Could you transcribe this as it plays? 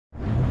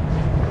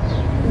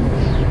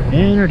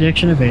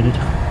Interdiction evaded.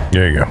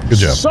 There you go. Good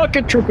job. Suck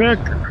it, Trebek.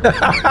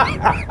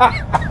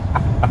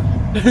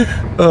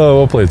 Oh,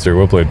 well played, sir.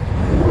 Well played.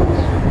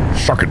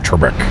 Suck it,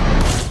 Trebek.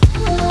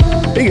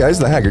 Hey guys,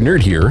 the Haggard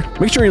Nerd here.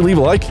 Make sure you leave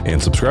a like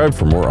and subscribe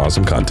for more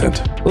awesome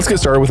content. Let's get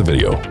started with the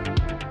video.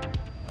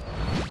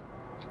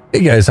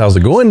 Hey guys, how's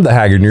it going? The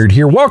Haggard Nerd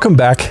here. Welcome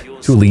back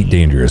to Elite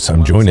Dangerous.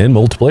 I'm joined in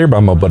multiplayer by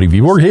my buddy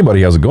𝙑𝙑𝙀🐠. Hey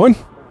buddy, how's it going?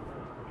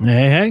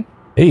 Hey.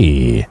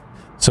 Hey.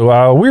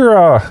 So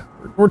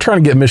we're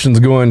trying to get missions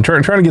going,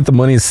 trying to get the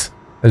monies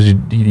as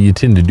you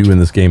tend to do in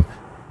this game.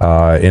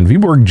 And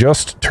𝙑𝙑𝙀𝙀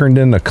just turned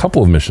in a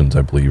couple of missions,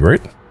 I believe,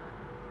 right?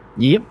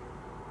 Yep.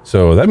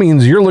 So that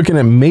means you're looking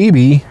at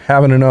maybe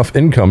having enough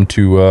income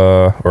to,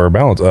 or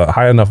balance,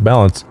 high enough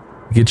balance to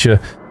get you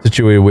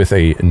situated with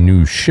a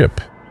new ship.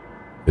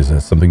 Is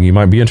that something you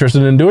might be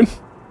interested in doing?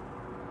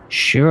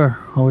 Sure.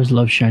 Always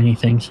love shiny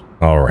things.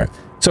 All right.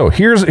 So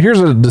here's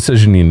a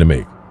decision you need to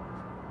make.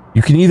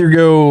 You can either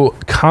go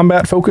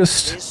combat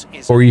focused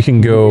or you can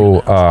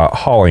go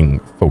hauling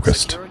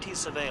focused.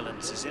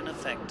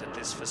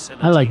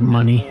 I like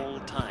money.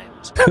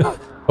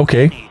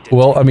 Okay.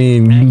 Well, I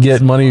mean, you can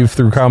get money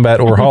through combat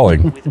or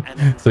hauling.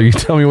 So you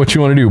tell me what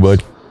you want to do,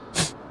 bud.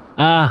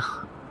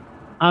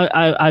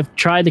 I've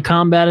tried the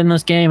combat in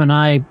this game and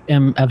I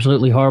am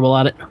absolutely horrible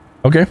at it.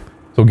 Okay. So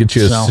we'll get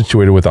you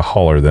situated with a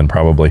hauler then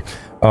probably.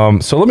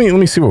 So let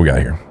me see what we got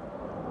here.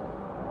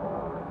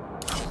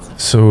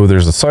 So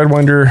there's the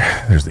Sidewinder,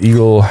 there's the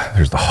Eagle,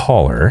 there's the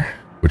hauler,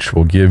 which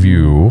will give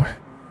you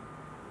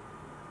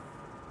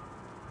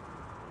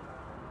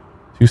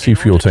 2C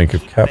fuel tank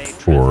cap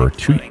for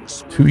two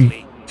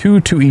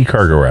 2E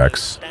cargo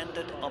racks.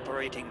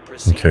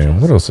 Okay, and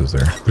what else is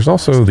there? There's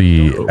also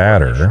the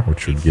adder,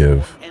 which would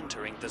give...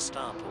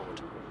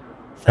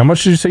 How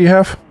much did you say you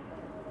have?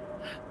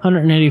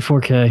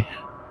 184k.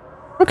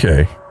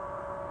 Okay.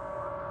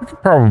 We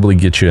could probably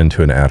get you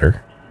into an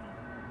adder.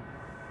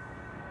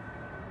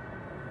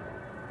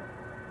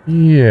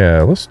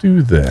 Yeah, let's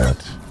do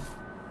that.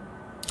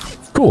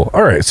 Cool.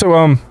 All right.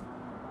 So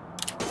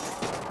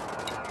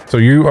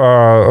you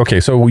okay,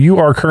 so you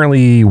are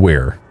currently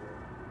where?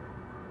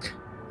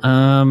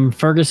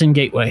 Ferguson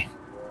Gateway.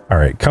 All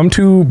right. Come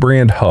to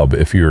Brand Hub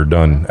if you're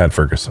done at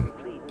Ferguson.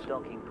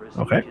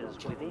 Okay.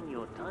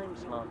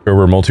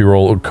 Cobra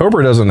multi-role.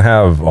 Cobra doesn't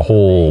have a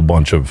whole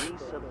bunch of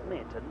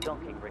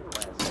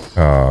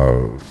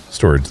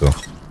storage though.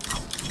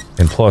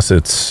 And plus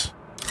it's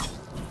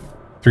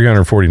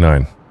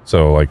 349.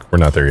 So like we're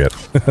not there yet.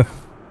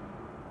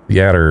 The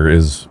adder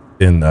is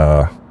in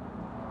our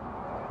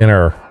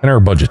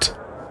budget.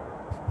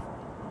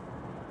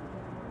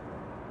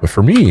 But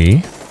for me,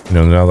 you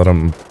know, now that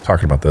I'm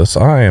talking about this,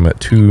 I am at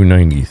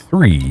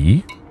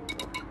 293.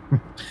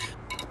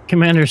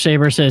 Commander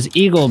Saber says,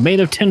 Eagle made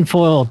of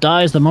tinfoil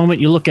dies the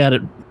moment you look at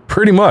it.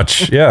 Pretty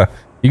much, yeah.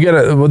 You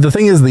gotta. Well, the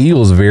thing is, the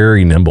Eagle is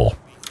very nimble.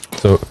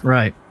 So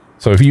right.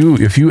 So if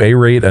you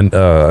A-rate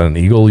an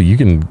Eagle, you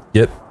can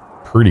get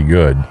pretty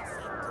good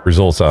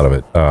results out of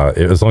it,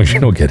 as long as you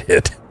don't get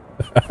hit.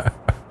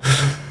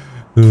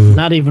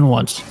 Not even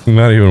once.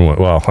 Not even once.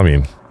 Well, I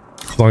mean,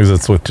 as long as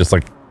it's with just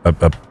like a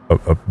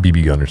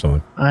BB gun or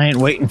something. I ain't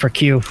waiting for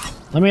Q.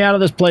 Let me out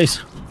of this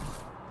place.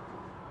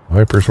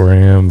 Vipers where I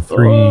am.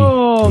 3.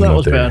 Oh, that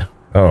was bad.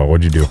 Oh,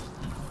 what'd you do?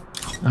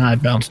 I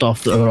bounced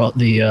off the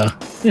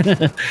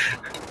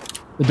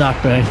the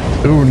dock bay.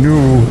 Oh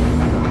no.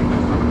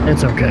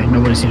 It's okay.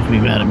 Nobody seems to be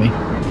mad at me.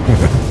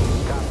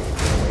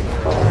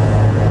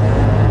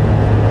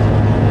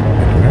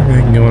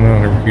 Everything going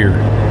on over here.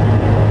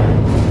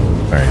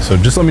 Alright, so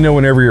just let me know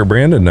whenever you're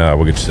Brand and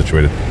we'll get you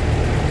situated.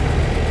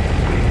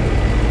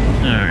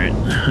 Alright.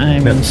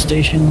 I'm in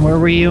station. Where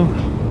were you?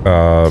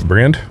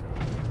 Brand?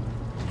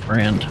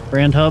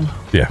 Brand Hub?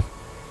 Yeah.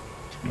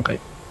 Okay.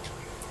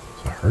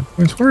 So hard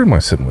points? Where am I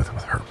sitting with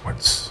hard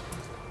points?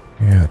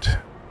 Yeah.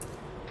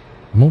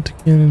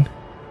 Multi-cannon.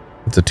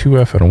 It's a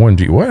 2F and a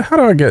 1G. What? How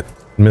do I get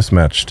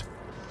mismatched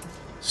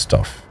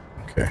stuff?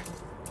 Okay.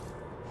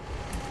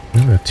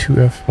 A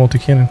 2F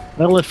multi-cannon.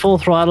 Well, at full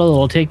throttle,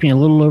 it'll take me a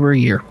little over a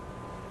year.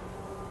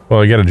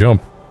 Well, you gotta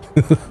jump.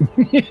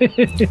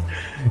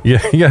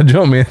 Yeah, you gotta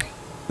jump, man.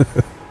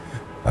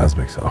 That's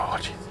big. Oh,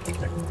 jeez.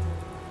 Okay.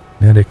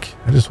 Medic.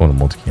 I just want a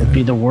multi-cannon. It'd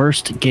be the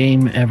worst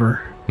game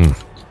ever.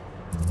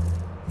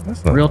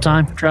 That's not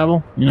real-time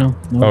travel, you know.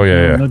 No, oh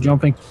yeah, no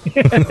jumping.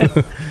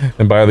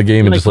 And buy the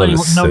game and just let it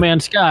sit. No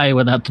Man's Sky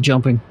without the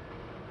jumping.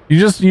 You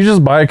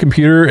just buy a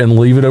computer and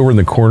leave it over in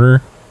the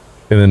corner,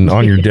 and then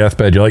on your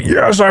deathbed you're like,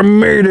 yes, I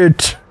made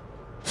it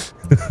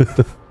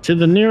to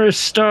the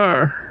nearest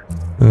star.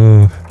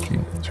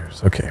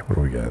 Okay, what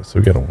do we got? So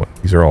we got a one.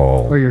 These are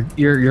all. Or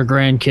your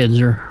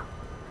grandkids are,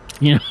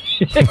 you know.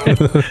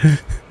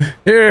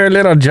 Here,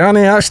 little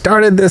Johnny, I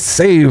started this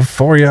save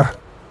for you.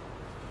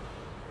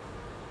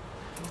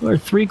 We're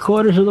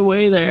 3/4 of the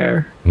way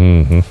there.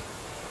 Yeah,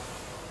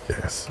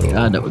 so,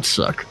 God, that would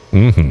suck.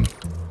 The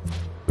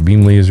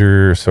beam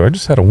laser. So I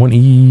just had a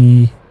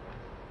 1E,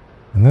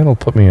 and that'll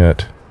put me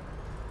at.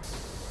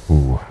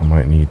 Ooh, I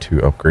might need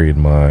to upgrade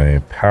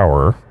my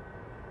power.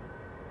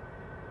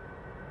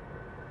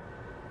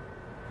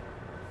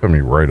 Put me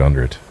right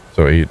under it.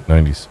 So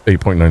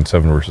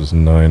 8.97 versus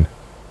 9.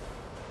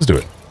 Let's do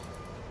it.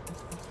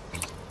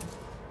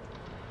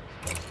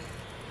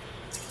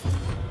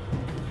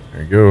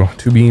 There you go.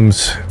 2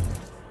 beams.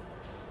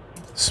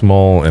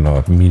 Small and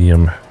a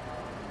medium.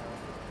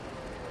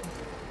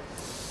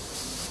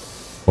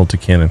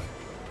 Multi-cannon.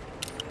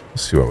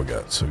 Let's see what we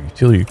got. So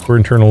utility core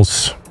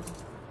internals.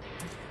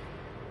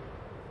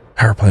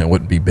 Power plant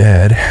wouldn't be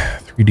bad.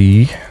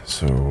 3D.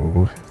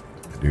 So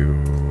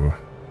do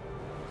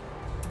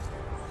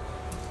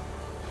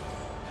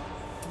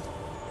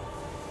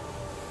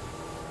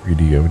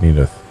 3D. I would need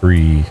a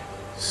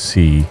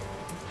 3C.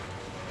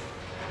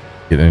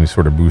 Get any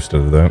sort of boost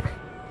out of that.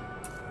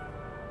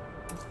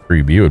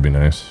 3B would be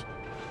nice.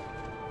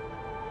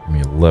 Give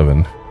me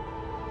 11.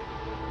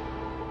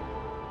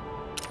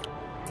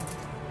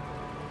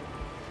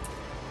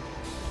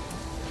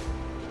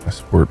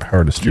 Support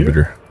power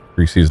distributor.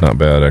 3C is not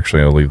bad.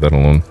 Actually, I'll leave that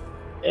alone.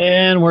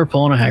 And we're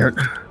pulling a Haggard.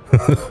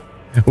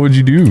 What'd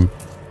you do?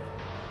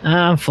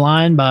 I'm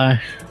flying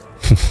by.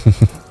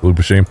 Loop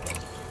of shame.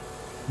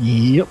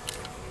 Yep.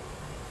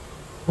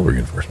 What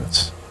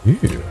reinforcements?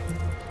 Ew.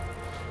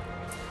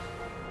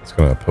 It's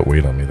gonna put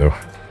weight on me though.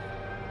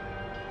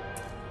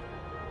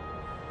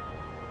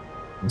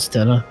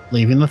 Instead of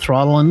leaving the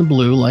throttle in the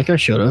blue like I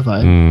should have,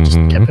 I just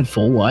kept it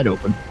full wide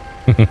open.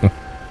 I'm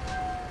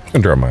gonna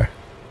drop my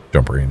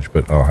jump range,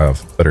 but I'll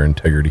have better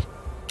integrity.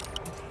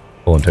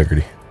 Full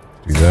integrity.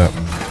 Do that.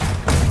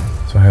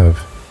 So I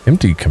have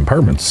empty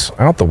compartments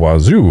out the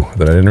wazoo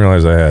that I didn't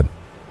realize I had.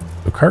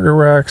 So cargo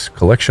racks,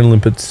 collection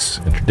limpets,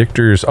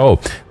 interdictors.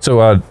 Oh,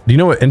 so do you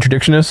know what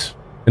interdiction is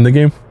in the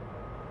game?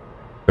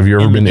 Have you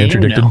ever been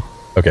interdicted? No.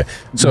 Okay.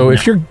 So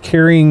if you're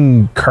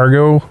carrying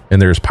cargo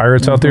and there's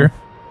pirates out there,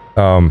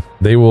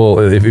 they will,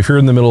 if you're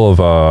in the middle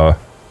of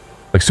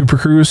like Super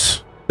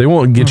Cruise, they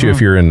won't get you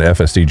if you're in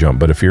FSD jump,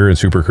 but if you're in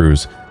Super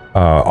Cruise,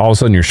 all of a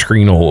sudden your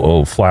screen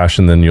will flash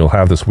and then you'll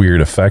have this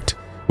weird effect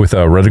with a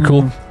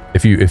reticle.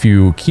 If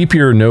you keep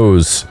your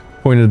nose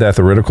pointed at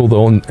the reticle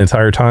the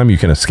entire time, you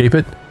can escape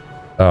it.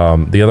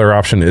 The other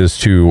option is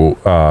to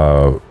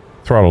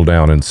throttle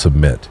down and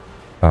submit.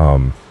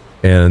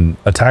 And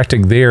a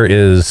tactic there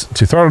is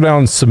to throttle down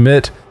and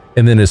submit,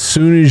 and then as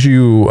soon as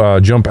you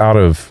jump out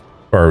of,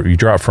 or you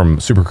drop from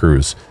Super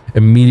Cruise,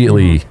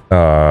 immediately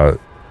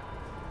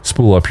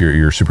spool up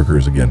your Super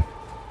Cruise again.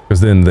 Because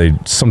then they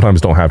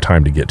sometimes don't have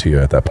time to get to you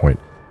at that point.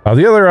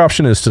 The other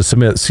option is to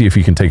submit, see if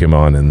you can take him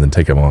on, and then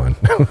take him on.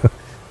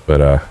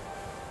 But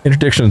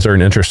interdictions are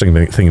an interesting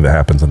thing that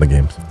happens in the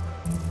games.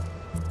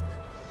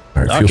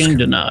 All right, Docking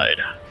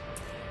denied.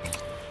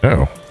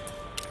 Oh.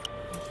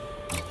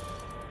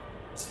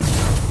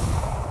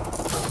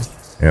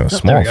 And a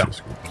small fuel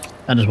scoop.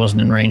 I just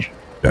wasn't in range.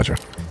 Gotcha.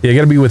 Yeah, you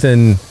got to be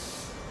within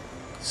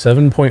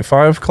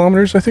 7.5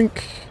 kilometers, I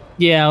think.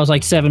 Yeah, I was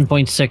like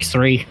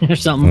 7.63 or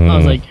something. I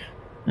was like,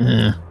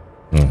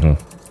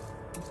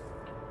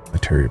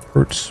 Military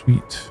approach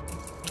suite.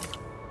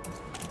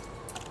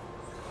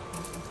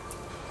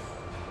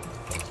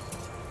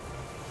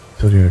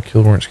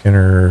 Kill warrant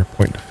scanner,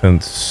 point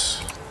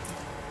defense.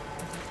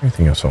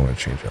 Anything else I want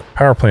to change up?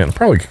 Power plant,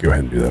 probably could go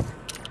ahead and do that.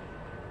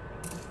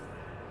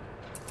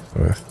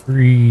 So a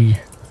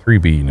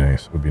 3B,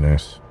 nice, would be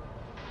nice.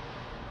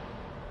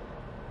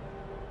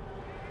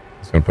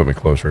 It's gonna put me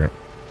close, right?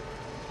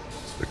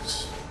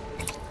 6.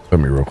 Put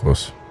me real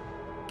close.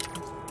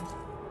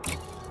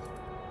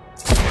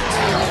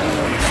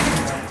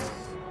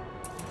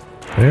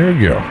 There we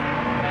go.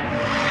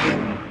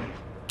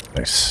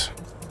 Nice.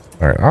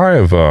 Alright, I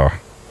have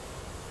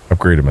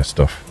upgraded my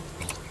stuff.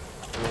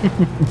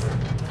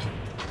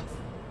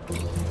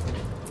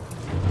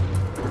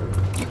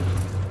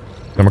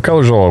 Now my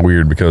colors are all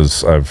weird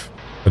because I've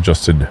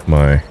adjusted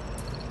my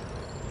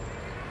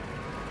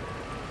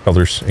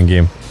colors in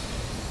game.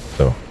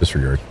 So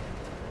disregard.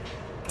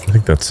 I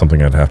think that's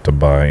something I'd have to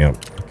buy. Yep.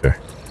 Okay.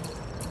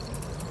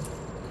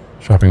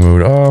 Shopping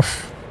mode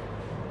off.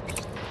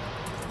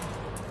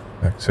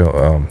 Exhale.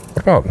 What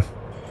about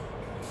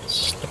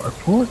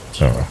Starport?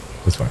 Oh,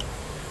 that's fine.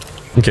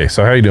 Okay,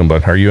 so how you doing,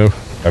 bud? Have you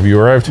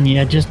arrived?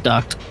 Yeah, just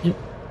docked. Yep.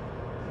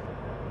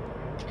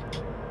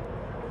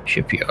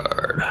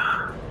 Shipyard.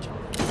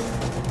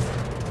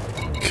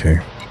 Okay.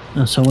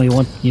 So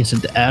you said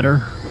the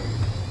adder?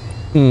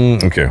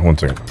 Okay, one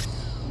second.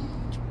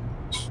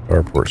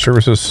 Starport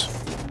services.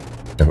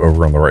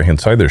 Over on the right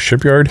hand side, there's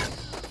shipyard.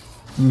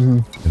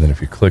 And then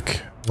if you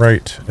click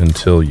right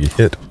until you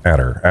hit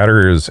adder.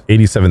 Adder is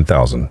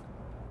 87,000.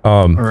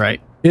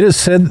 Right. It is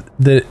said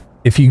that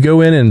if you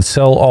go in and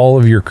sell all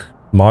of your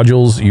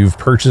modules you've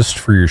purchased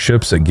for your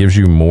ships, it gives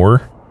you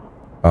more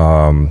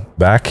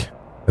back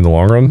in the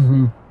long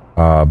run.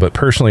 But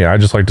personally, I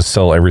just like to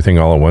sell everything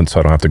all at once, so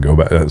I don't have to go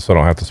back. So I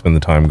don't have to spend the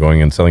time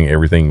going and selling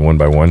everything one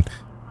by one.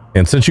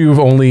 And since you've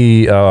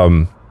only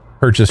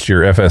purchased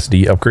your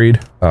FSD upgrade,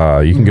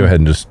 you can go ahead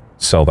and just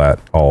sell that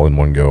all in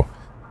one go.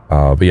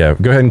 But yeah,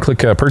 go ahead and click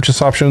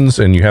purchase options,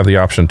 and you have the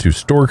option to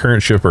store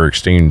current ship or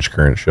exchange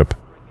current ship.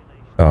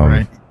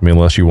 Right. I mean,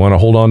 unless you want to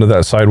hold on to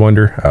that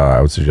Sidewinder,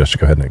 I would suggest you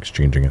go ahead and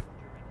exchanging it.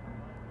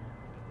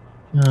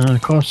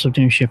 Cost of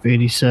new ship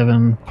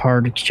 87.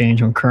 Part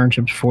exchange on current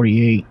ship's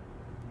 48.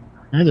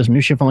 And this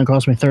new ship only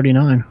cost me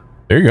 39.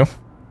 There you go.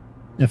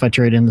 If I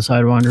trade in the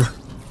Sidewinder.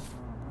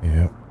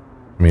 Yeah.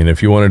 I mean,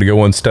 if you wanted to go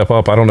one step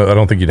up, I don't know. I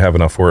don't think you'd have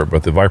enough for it,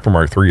 but the Viper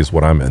Mark III is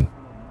what I'm in.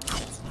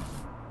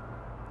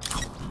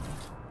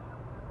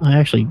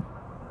 I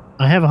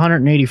have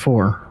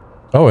 184.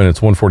 Oh, and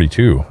it's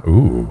 142.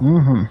 Ooh.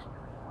 Mm-hmm.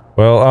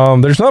 Well,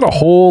 there's not a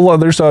whole lot.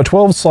 There's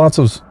 12 slots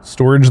of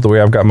storage the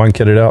way I've got mine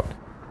kitted out.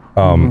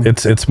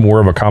 It's more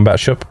of a combat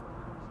ship.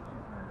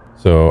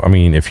 So, I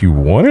mean, if you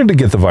wanted to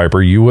get the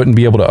Viper, you wouldn't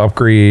be able to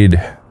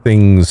upgrade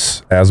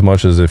things as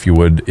much as if you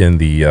would in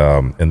the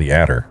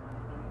Adder.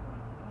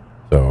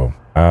 So,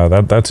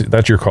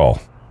 that's your call.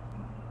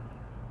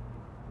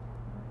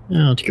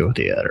 Yeah, let's go with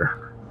the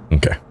Adder.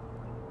 Okay.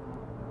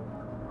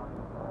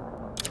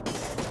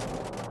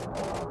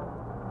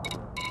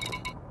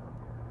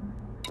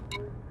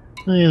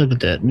 Oh, yeah, look at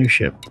that new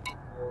ship.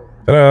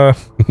 Ta-da!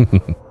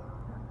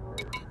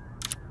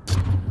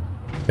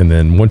 And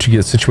then once you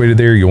get situated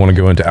there, you want to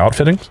go into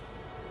outfitting.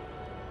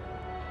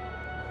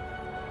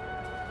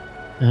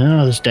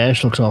 Oh, this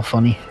dash looks all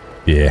funny.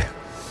 Yeah.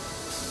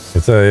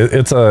 It's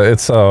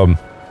a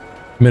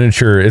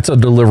miniature. It's a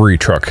delivery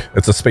truck.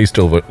 It's a space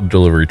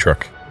delivery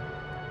truck.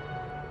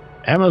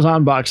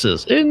 Amazon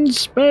boxes in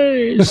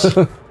space.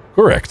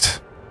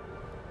 Correct.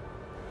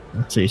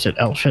 Let's see, you said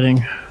outfitting.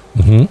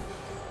 Mm-hmm.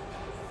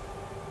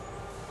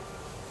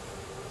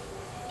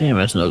 Damn,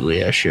 that's an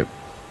ugly ass ship.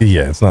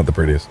 Yeah, it's not the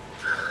prettiest.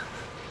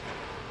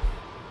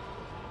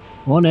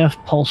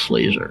 1F pulse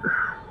laser.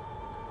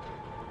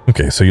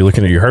 Okay, so you're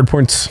looking at your hard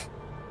points.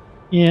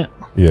 Yeah.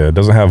 Yeah, it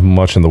doesn't have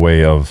much in the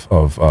way of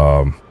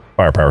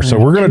firepower. So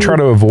we're going to try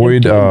to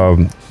avoid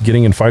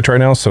getting in fights right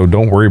now, so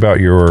don't worry about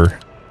your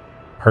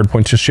hard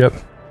points just yet.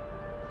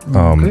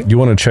 Okay. You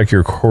want to check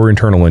your core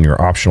internal and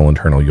your optional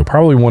internal. You'll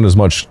probably want as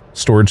much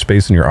storage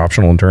space in your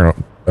optional internal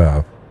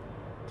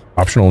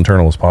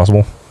as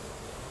possible.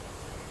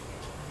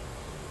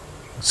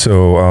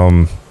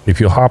 So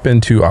if you'll hop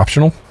into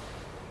optional.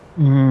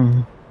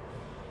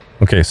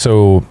 Okay,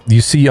 so you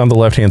see on the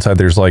left-hand side,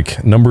 there's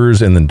like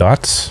numbers and then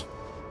dots.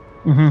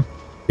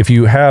 If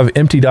you have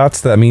empty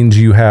dots, that means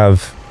you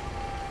have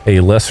a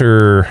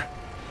lesser,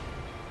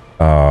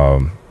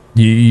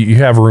 you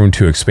have room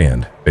to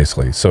expand,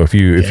 basically. So if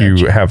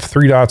you have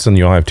 3 dots and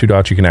you'll have 2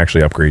 dots, you can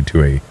actually upgrade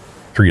to a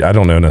 3. I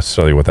don't know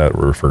necessarily what that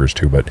refers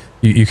to, but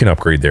you can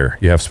upgrade there.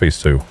 You have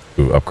space to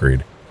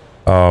upgrade.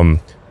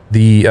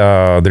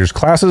 There's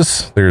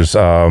classes. There's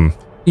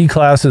E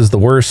class is the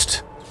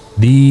worst.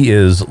 D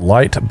is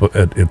light, but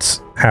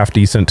it's half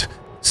decent.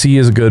 C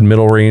is a good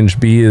middle range.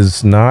 B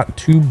is not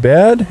too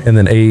bad. And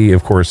then A,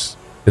 of course,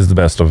 is the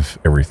best of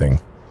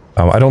everything.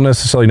 I don't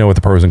necessarily know what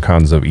the pros and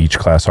cons of each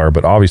class are,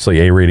 but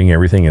obviously A rating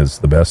everything is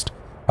the best.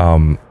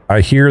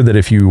 I hear that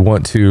if you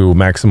want to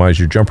maximize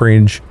your jump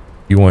range,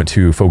 you want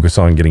to focus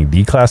on getting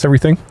D class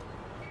everything.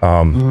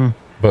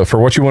 But for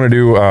what you want to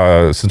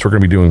do, since we're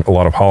going to be doing a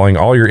lot of hauling,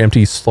 all your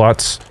empty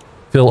slots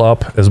fill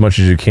up as much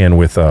as you can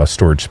with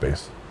storage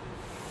space.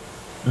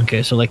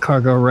 Okay, so like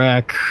cargo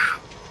rack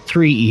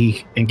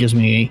 3E, it gives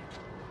me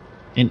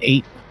an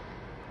 8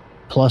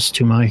 plus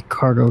to my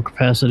cargo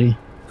capacity.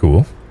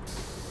 Cool.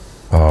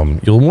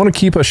 You'll want to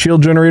keep a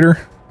shield generator.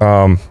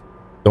 Don't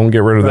get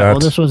rid of that. Well,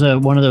 this was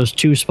one of those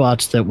 2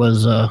 spots that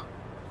was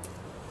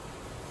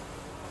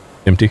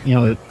empty. You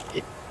know,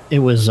 it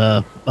was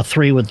a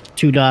 3 with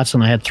 2 dots,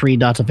 and I had 3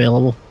 dots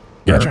available.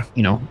 Gotcha. Or,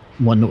 you know,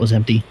 1 that was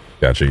empty.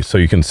 Gotcha. So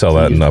you can sell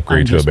that and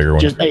upgrade to a bigger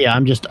one. Yeah,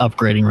 I'm just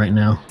upgrading right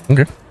now.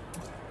 Okay.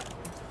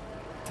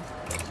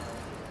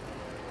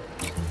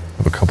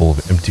 Have a couple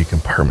of empty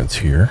compartments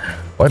here.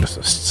 Flight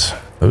assists.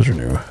 Those are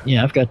new.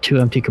 Yeah, I've got 2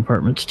 empty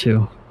compartments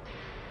too.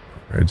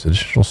 It's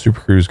additional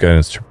super cruise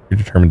guidance to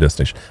predetermined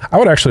destination. I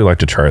would actually like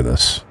to try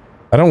this.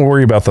 I don't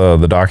worry about the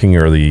docking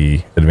or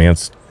the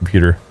advanced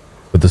computer,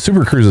 but the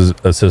super cruise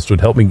assist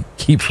would help me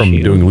keep from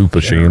doing loop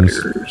machines.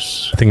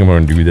 I think I'm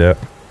going to do that.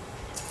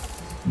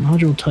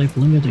 Module type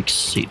limit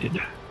exceeded.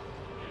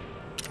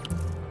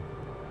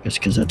 Guess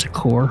because that's a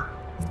core.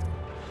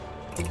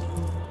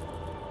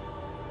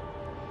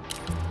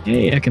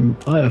 Hey, I can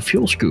buy a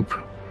fuel scoop.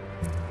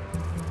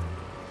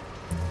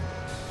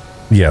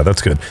 Yeah,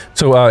 that's good.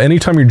 So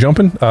anytime you're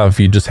jumping, if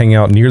you just hang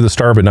out near the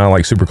star but not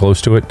like super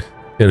close to it,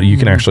 you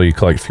can actually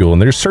collect fuel.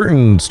 And there's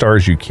certain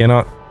stars you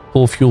cannot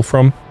pull fuel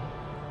from,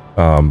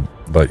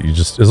 but you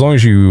just, as long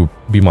as you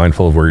be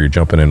mindful of where you're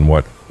jumping and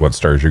what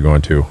stars you're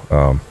going to,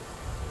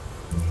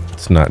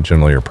 it's not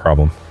generally a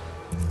problem.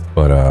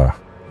 But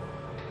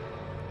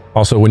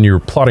also when you're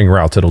plotting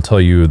routes, it'll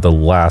tell you the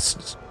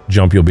last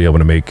jump you'll be able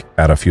to make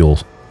at a fuel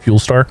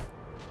star,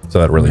 so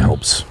that really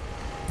helps.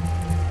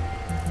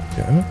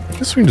 Yeah, I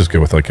guess we can just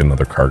go with like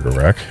another cargo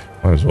rack.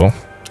 Might as well.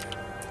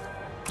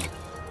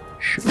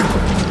 Sure.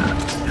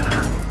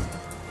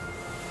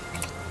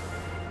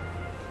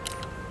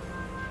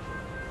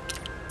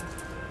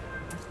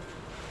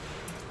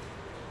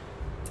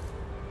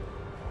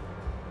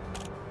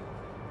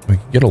 We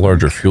can get a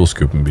larger fuel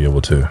scoop and be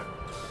able to.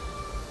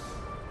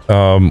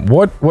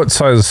 What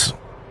size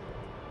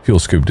fuel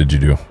scoop did you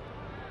do?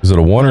 Is it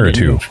a 1 or a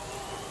 2?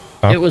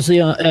 Huh? It was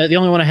the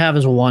only one I have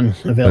is a 1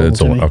 available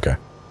It's a to 1, me. okay.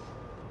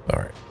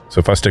 Alright. So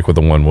if I stick with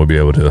the 1, we'll be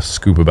able to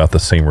scoop about the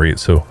same rate,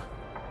 so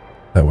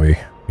that way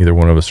neither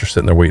one of us are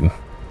sitting there waiting.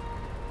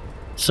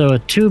 So a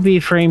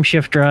 2B frame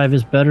shift drive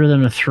is better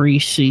than a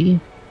 3C?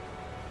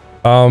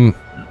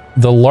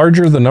 The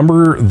larger the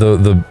number,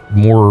 the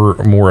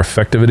more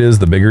effective it is,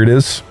 the bigger it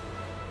is.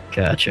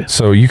 Gotcha.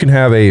 So you can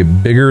have a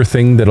bigger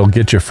thing that'll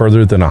get you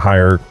further than a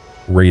higher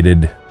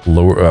rated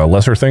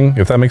lesser thing,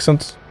 if that makes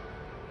sense.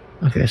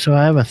 Okay, so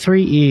I have a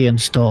 3E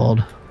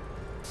installed.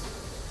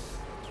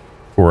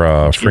 For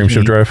a frame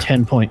shift drive?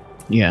 10 point,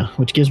 yeah,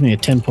 which gives me a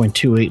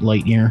 10.28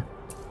 light year.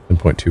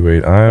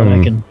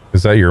 10.28.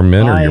 Is that your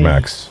min or your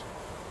max?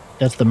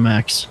 That's the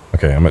max.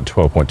 Okay, I'm at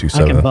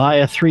 12.27. I can buy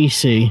a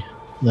 3C.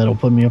 That'll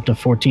put me up to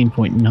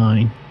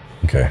 14.9.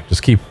 Okay,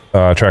 just keep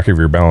track of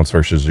your balance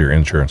versus your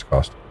insurance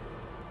cost.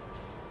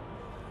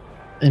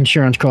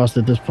 Insurance cost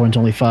at this point is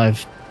only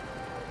 5,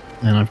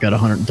 and I've got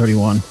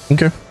 131.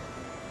 Okay.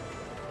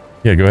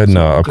 Yeah, go ahead and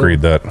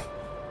upgrade that.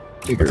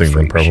 I think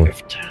then probably.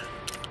 Shift.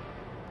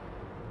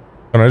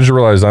 And I just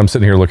realized I'm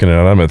sitting here looking at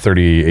it. I'm at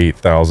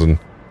 38,000.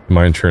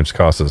 My insurance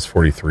cost is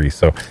 43.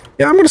 So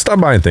yeah, I'm gonna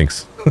stop buying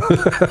things.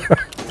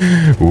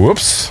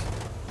 Whoops.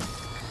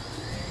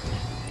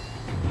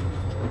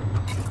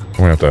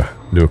 I'm gonna have to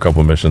do a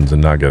couple missions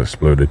and not get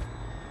exploded.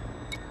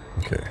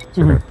 Okay.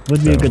 So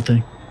would be a good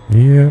thing.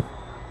 Yeah.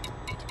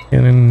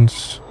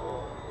 Cannons.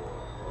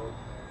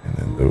 And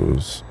then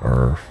those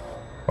are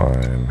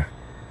fine.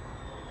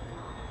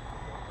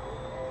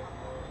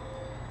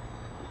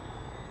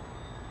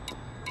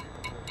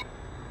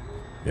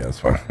 Yeah, that's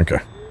fine. Okay.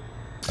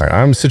 Alright,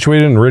 I'm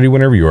situated and ready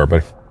whenever you are,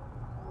 buddy.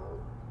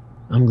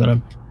 I'm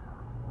gonna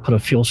put a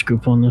fuel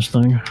scoop on this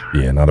thing.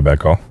 Yeah, not a bad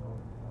call.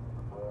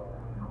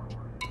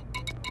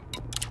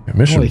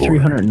 Mission board.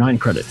 309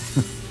 credit.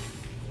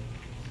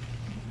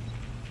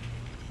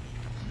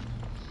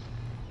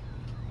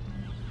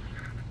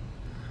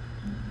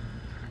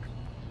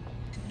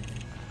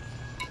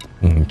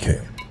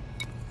 Okay.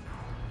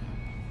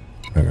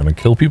 I'm gonna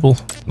kill people.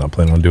 Not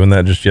planning on doing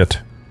that just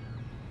yet.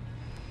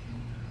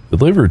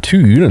 Deliver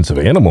 2 units of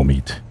animal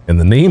meat in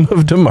the name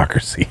of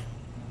democracy.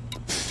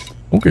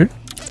 Okay.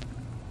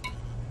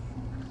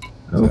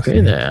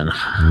 Okay then.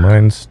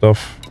 Mine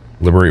stuff.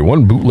 Liberate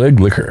 1 bootleg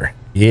liquor.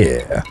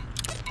 Yeah.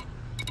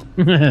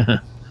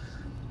 Job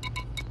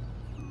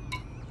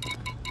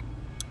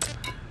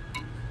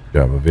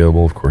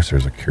available. Of course,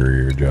 there's a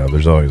courier job.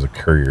 There's always a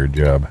courier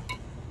job.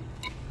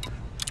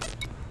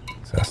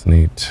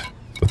 Assassinate.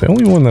 But the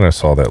only one that I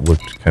saw that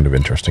looked kind of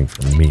interesting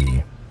for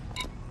me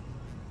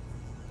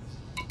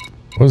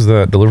was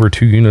that deliver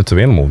 2 units of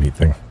animal meat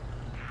thing. I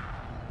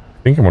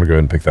think I'm going to go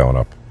ahead and pick that one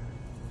up.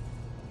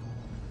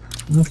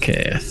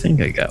 Okay, I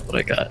think I got what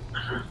I got.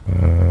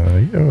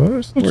 Yeah, well,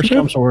 that's not worst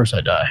comes to worst,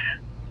 I die.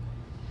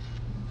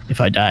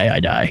 If I die, I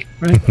die.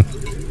 Right?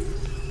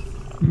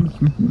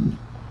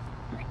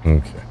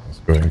 Okay, let's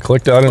go ahead and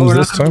collect items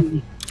this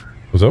time.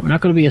 What's up? We're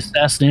not going to be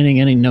assassinating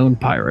any known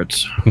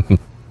pirates.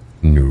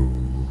 No.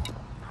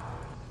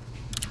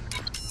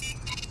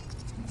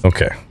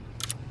 Okay.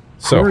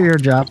 So, courier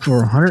job for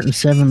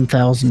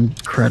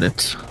 107,000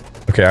 credits.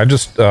 Okay, I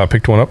just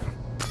picked one up.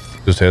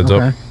 Just heads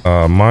up.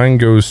 Mine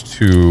goes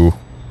to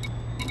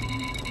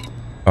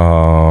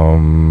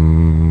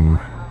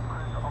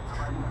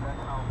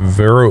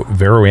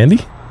Vero Andy.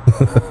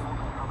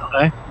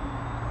 Okay.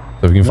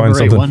 So if you can find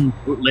something. 1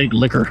 bootleg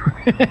liquor.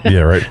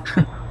 Yeah, right.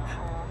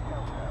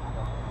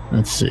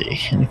 Let's see.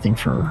 Anything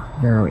for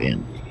Vero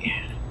Andy?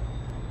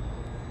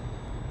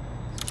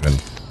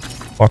 And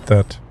bought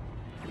that.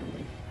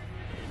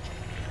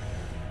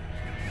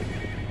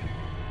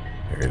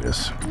 There it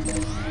is.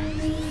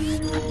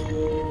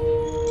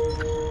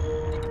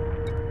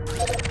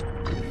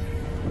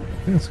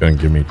 It's going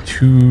to give me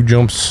 2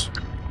 jumps.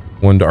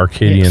 1 to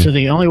Arcadian. Okay, so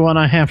the only one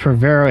I have for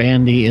Vero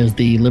Andy is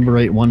the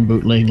Liberate 1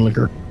 bootleg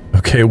liquor.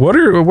 Okay, what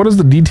is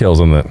the details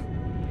on that?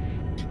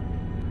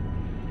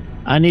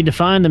 I need to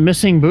find the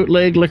missing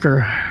bootleg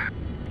liquor.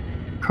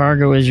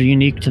 Cargo is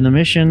unique to the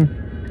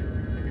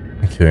mission.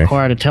 Okay.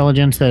 Acquired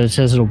intelligence that it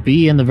says it'll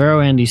be in the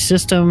Vero Andy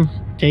system.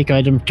 Take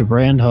items to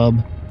Brand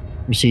Hub.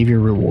 Receive your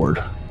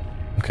reward.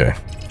 Okay.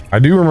 I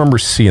do remember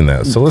seeing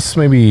that. So let's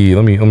maybe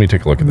let me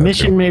take a look at that.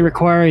 Mission may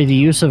require the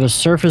use of a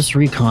surface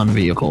recon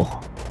vehicle.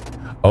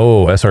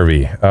 Oh,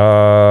 SRV.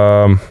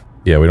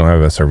 Yeah, we don't have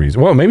SRVs.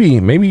 Well,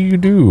 maybe you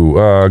do.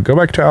 Go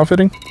back to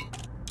outfitting.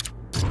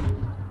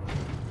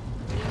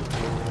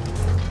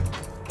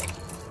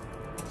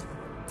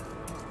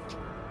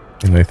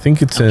 And I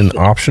think it's an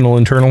optional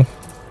internal.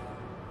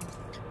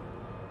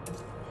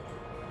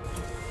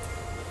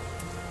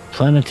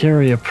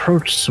 Planetary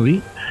approach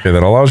suite. Okay,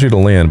 that allows you to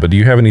land, but do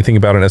you have anything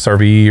about an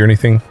SRV or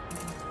anything?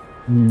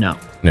 No.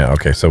 No,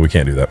 okay, so we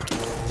can't do that.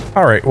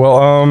 All right,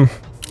 well,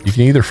 you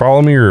can either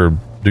follow me or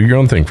do your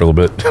own thing for a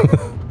little bit.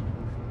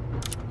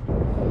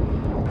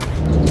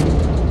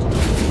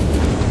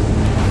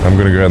 I'm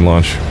gonna go ahead and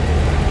launch.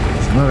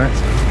 All right.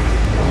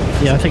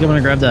 Yeah, I think I'm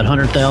gonna grab that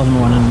 100,000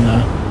 one and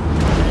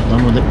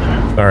Done with it.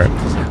 All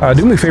right.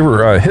 Do me a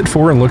favor. Hit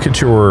 4 and look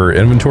at your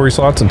inventory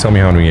slots and tell me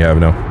how many you have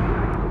now.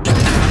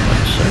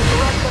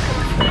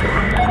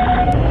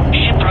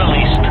 Ship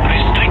released.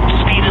 Restrict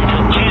speed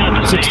until clear of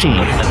the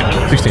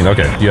 16. 16.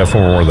 Okay. You have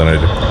 4 more than I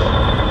do.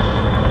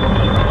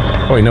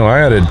 Oh wait, no, I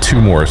added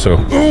 2 more. So.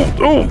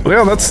 Oh,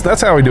 yeah.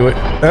 That's how we do it.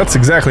 That's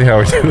exactly how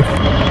we do it.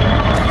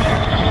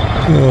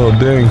 Oh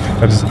dang!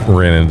 I just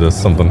ran into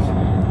something.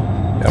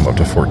 Yeah, I'm up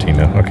to 14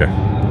 now. Okay.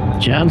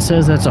 John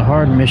says that's a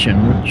hard mission.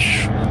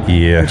 Which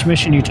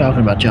mission are you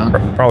talking about, John?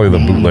 Probably the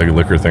bootleg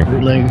liquor thing.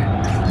 Bootleg.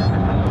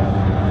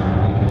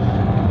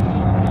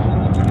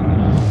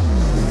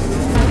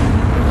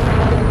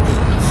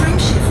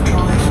 Frameshift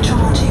drive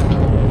charging.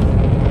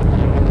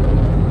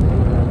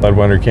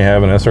 Sidewinder can't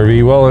have an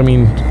SRV. Well, I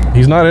mean,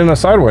 he's not in a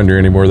Sidewinder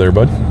anymore there,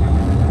 bud.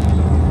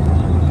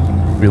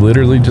 We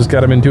literally just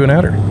got him into an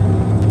adder.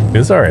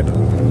 It's alright.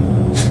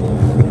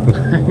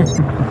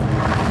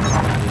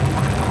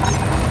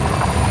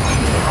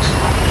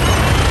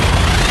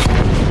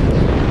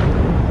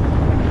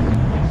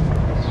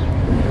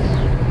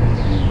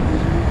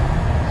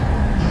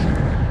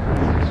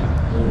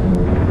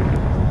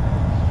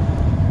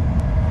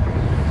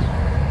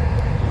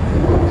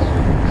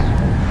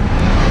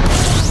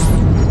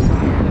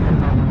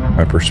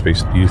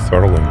 Hyperspace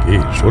D-throttle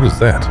engaged. What is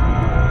that?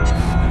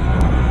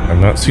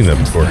 I've not seen that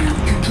before.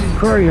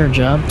 Courier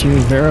job to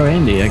Vero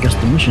Andy. I guess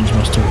the missions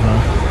must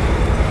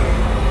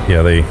have.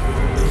 Yeah, they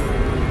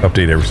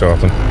update every so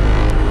often.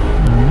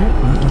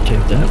 Alright, I'll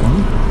take that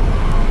one.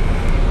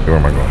 Where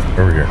am I going?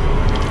 Over here.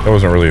 That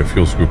wasn't really a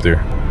fuel scoop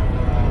there.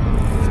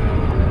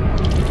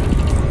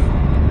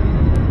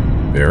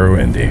 Vero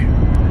Andy.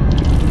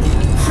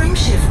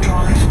 Frameshift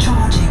drive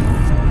charging.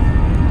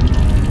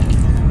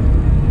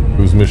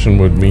 Whose mission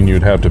would mean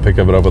you'd have to pick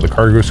it up with a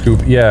cargo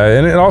scoop. Yeah,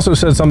 and it also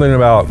said something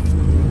about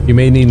you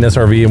may need an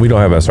SRV, and we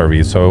don't have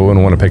SRVs, so I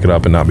wouldn't want to pick it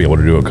up and not be able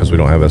to do it because we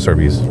don't have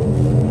SRVs.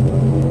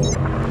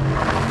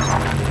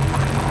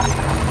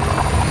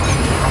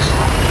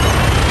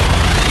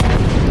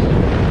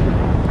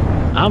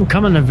 I'm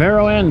coming to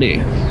Vero Andy.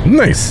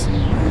 Nice.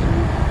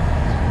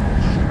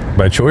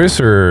 By choice,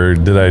 or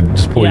did I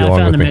just pull you along with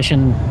me? I found a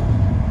mission.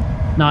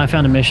 No, I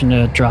found a mission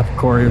to drop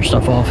courier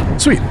stuff off.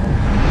 Sweet.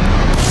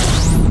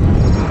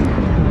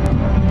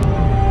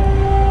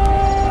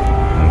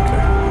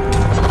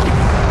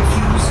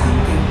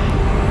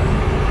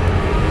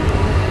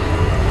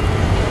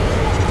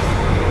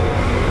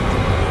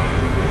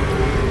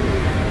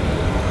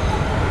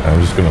 I'm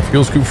just gonna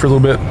fuel scoop for a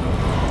little bit.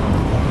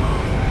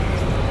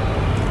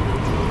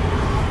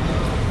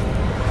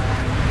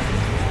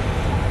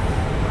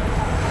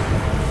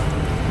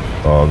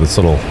 Oh, this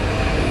little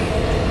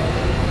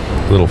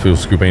fuel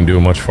scoop ain't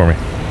doing much for me.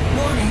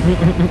 Warning.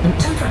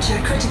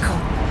 Temperature critical.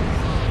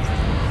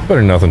 Better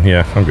than nothing.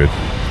 Yeah, I'm good.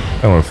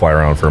 I don't want to fly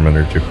around for a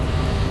minute or two.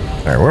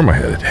 All right, where am I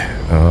headed?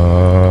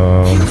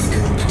 Fuel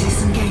scoop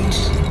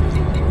disengaged.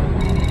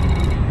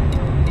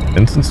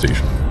 Vincent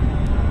Station.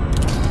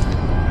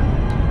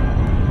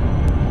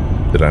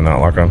 Did I not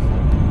lock on?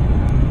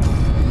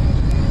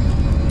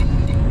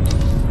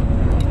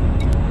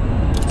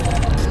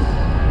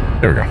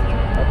 There we go.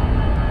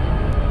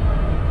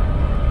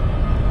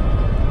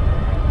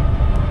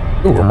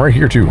 Oh, I'm right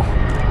here too.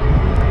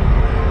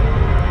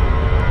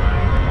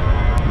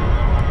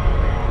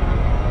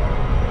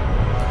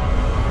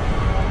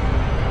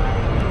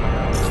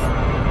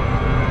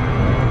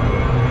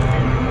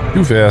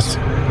 Too fast.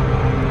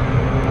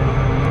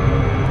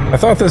 I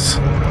thought this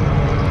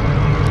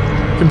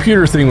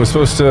computer thing was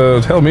supposed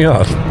to help me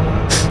out.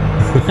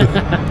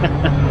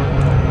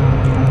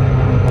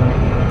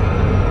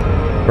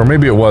 Or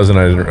maybe it was, and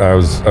I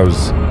was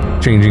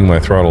changing my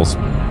throttles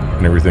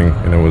and everything,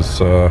 and it was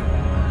I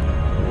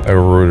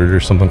overrode it or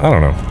something. I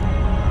don't know.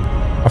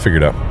 I'll figure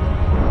it out.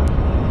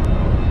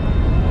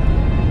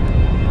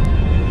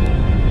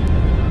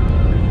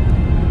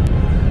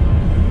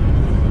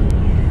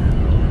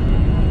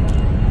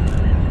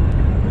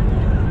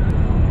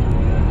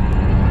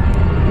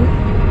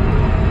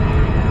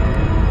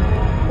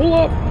 Pull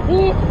up!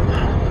 Pull up!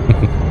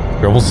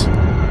 Rebels?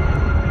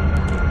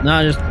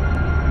 Nah, just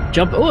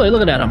jump. Oh,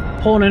 look at that! I'm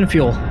pulling in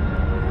fuel.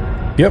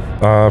 Yep,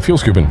 fuel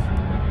scooping.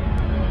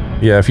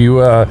 Yeah, if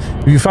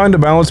you find a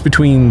balance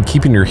between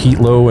keeping your heat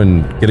low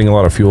and getting a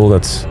lot of fuel, you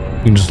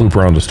can just loop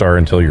around the star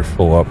until you're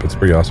full up. It's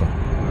pretty awesome.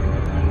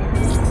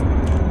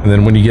 And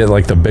then when you get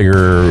like the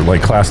bigger,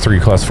 like class 3,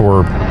 class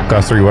 4,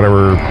 class 3,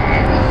 whatever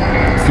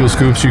fuel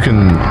scoops, you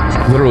can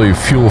literally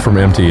fuel from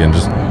empty in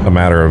just a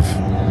matter of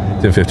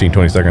 10, 15,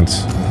 20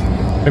 seconds.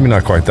 Maybe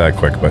not quite that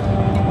quick, but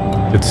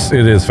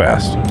it is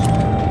fast.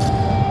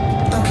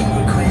 Docking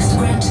request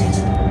granted.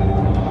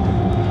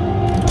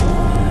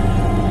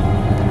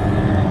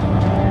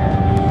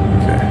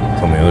 Okay,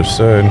 it's on the other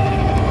side.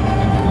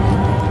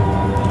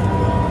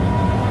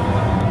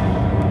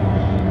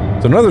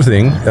 So another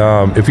thing,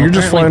 if you're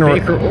just flying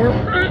around...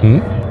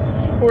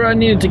 Where I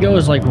needed to go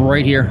is like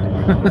right here.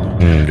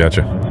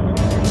 Gotcha.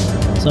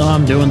 So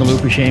I'm doing the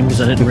loop of shame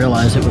because I didn't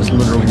realize it was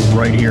literally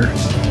right here.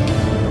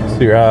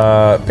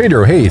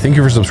 Pedro, hey, thank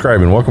you for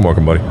subscribing. Welcome,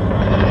 welcome, buddy.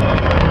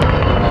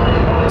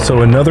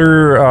 So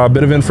another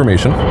bit of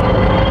information.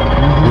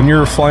 When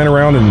you're flying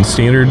around in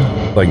standard,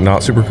 like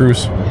not Super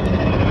Cruise,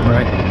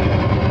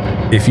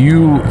 Right. if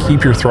you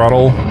keep your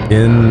throttle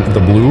in the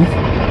blue,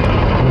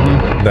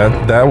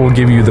 that will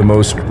give you the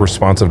most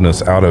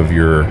responsiveness out of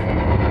your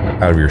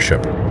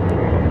ship.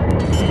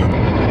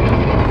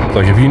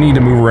 Like if you need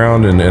to move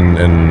around and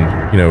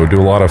you know,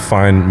 do a lot of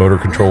fine motor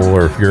control,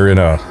 or if you're in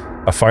a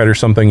fight or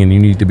something and you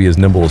need to be as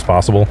nimble as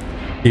possible,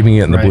 keeping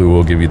it in the blue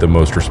will give you the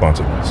most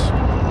responsiveness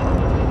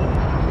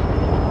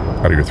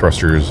out of your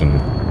thrusters and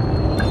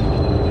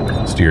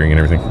steering and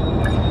everything.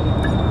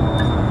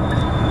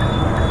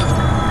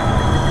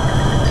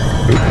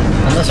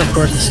 Unless, of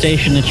course, the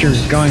station that you're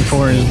going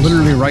for is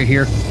literally right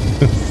here.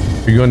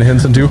 Are you going to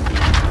Henson too?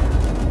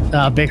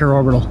 Baker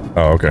Orbital.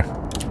 Oh, okay.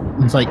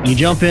 It's like you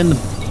jump in, the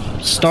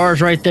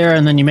star's right there,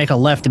 and then you make a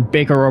left, and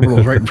Baker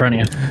Orbital's right in front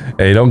of you.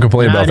 Hey, don't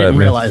complain about that, man. I didn't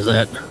realize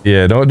that.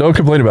 Yeah, don't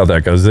complain about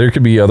that, because there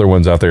could be other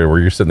ones out there where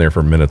you're sitting there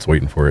for minutes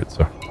waiting for it.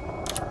 So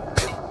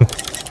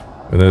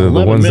the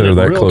ones that are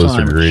that close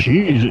are great.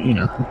 Jeez, you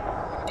know.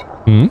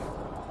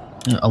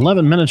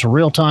 11 minutes of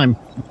real time,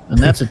 and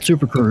that's at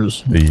Super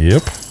Cruise.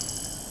 Yep.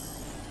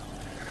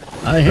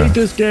 I hate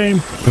this game.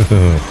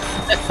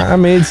 I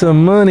made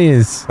some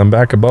monies. I'm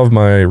back above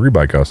my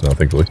rebuy cost now,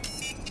 thankfully.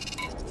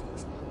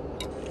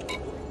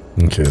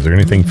 Okay, is there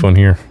anything fun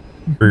here?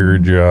 Courier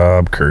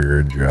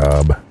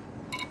job.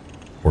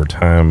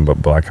 Wartime,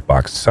 but black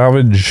box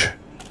salvage.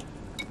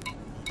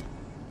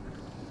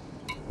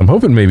 I'm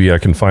hoping maybe I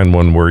can find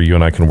one where you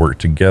and I can work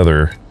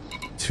together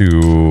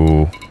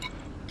to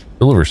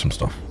deliver some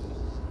stuff.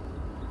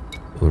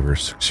 Deliver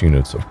 6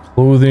 units of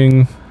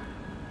clothing.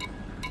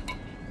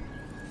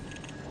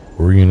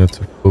 4 units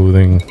of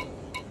clothing.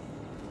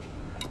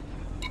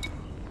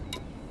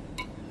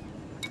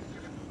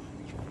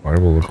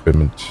 Survival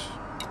equipment.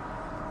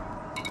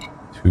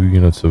 2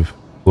 units of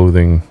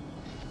clothing.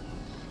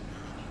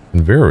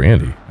 In Vero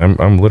Andy.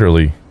 I'm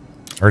literally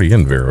already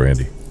in Vero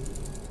Andy.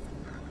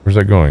 Where's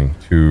that going?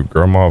 To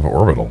Gromov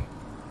Orbital.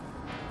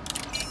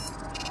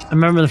 I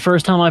remember the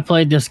first time I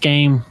played this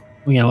game,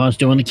 you know, I was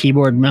doing the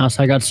keyboard and mouse.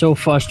 I got so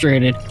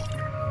frustrated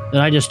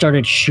that I just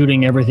started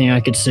shooting everything I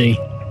could see.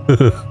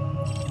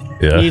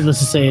 Yeah. Needless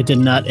to say, it did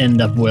not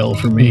end up well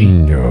for me.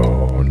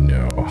 No.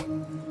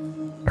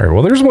 All right,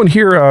 well, there's one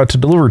here to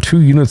deliver 2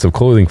 units of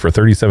clothing for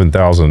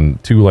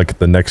 37,000 to, like,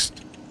 the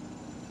next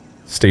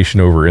station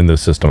over in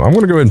this system. I'm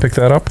going to go ahead and pick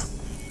that up.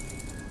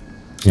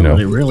 You know.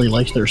 Somebody really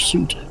likes their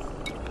suit.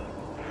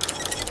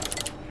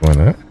 Why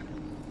not?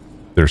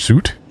 Their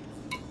suit?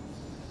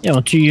 Yeah,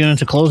 well, 2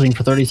 units of clothing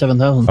for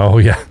 37,000. Oh,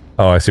 yeah.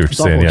 Oh, I see what It's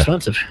you're saying, yeah.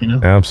 expensive, you know?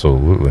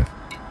 Absolutely.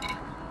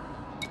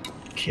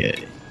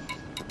 Okay.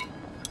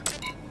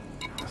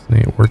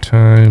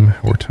 Wartime,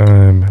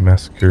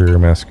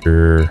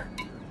 massacre.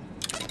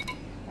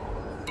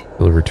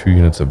 Deliver 2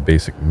 units of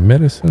basic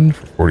medicine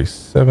for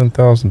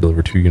 47,000.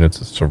 Deliver 2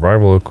 units of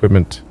survival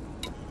equipment,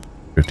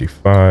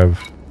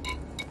 55.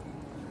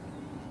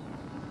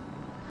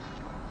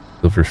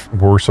 Deliver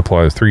war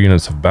supplies, 3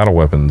 units of battle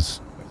weapons.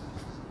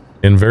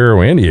 In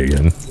Vero Andy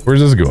again.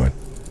 Where's this going?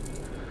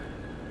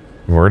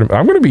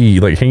 I'm going to be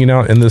like hanging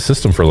out in this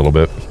system for a little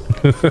bit.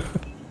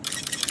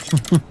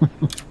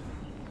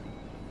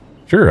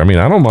 Sure, I mean,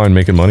 I don't mind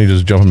making money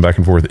just jumping back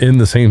and forth in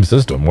the same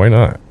system. Why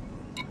not?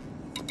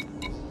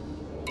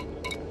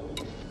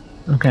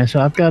 Okay, so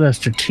I've got a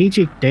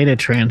strategic data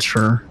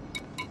transfer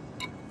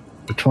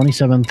for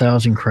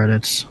 27,000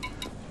 credits.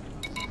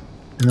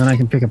 And then I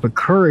can pick up a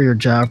courier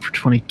job for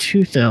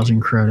 22,000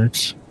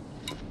 credits.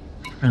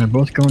 And they're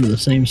both going to the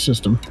same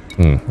system.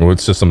 What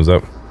system is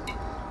that?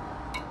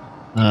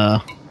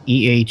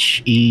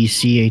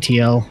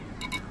 𝙃𝙃𝐶ATL.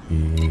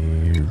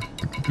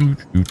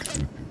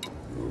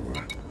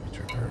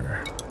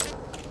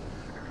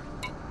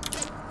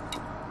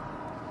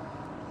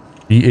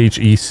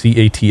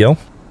 𝙃𝙃𝐴TL?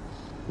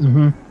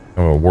 Oh,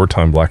 a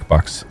wartime black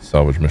box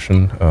salvage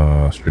mission.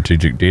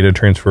 Strategic data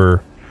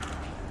transfer.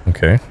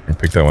 Okay, I can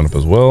pick that one up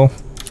as well.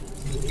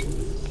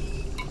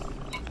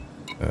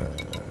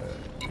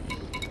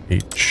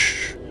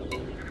 H.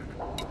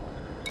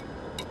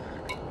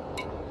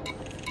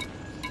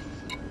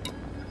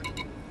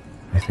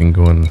 Anything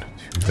going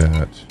to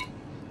that?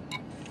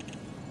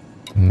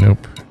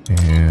 Nope.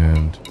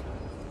 And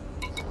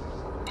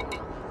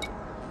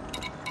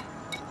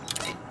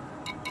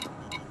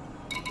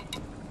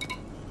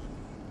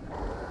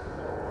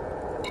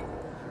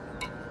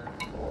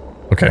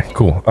okay,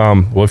 cool.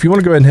 Well, if you want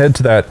to go ahead and head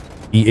to that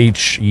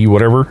EHE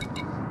whatever,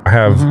 I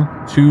have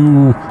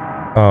 2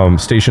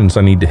 stations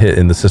I need to hit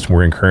in the system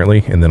we're in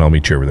currently, and then I'll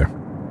meet you over there.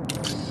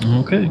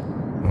 Okay.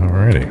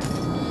 Alrighty.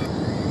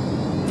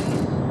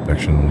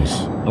 Sections.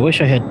 I wish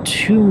I had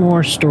 2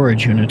 more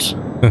storage units.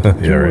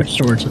 Yeah, right.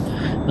 Storage.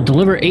 I'll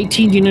deliver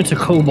 18 units of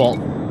cobalt,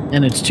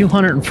 and it's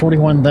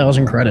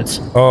 241,000 credits.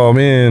 Oh,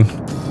 man.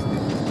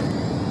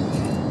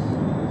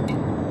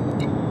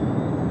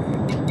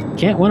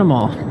 Can't win them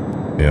all.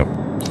 Yep.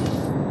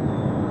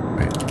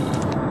 Wait.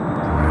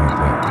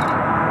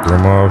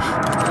 room off.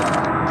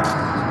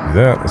 Do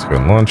that. Let's go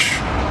and launch.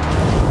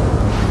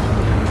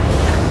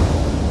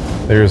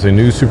 There's a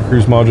new Super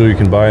Cruise module you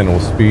can buy and it will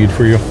speed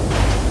for you.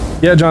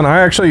 Yeah, John, I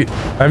actually...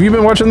 Have you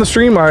been watching the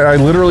stream? I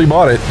literally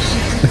bought it.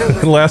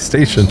 Last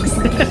station.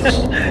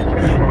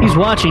 He's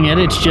watching it.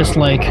 It's just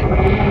like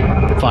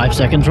 5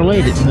 seconds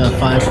delayed.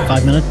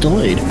 5 minutes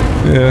delayed.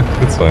 Yeah,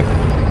 it's fine.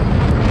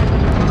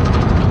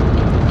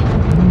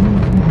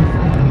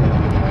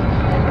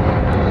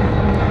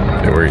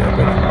 Okay, where are you at,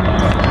 buddy?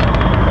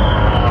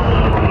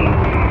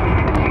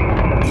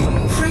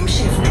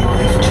 Frameshift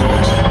drive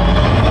charging.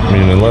 I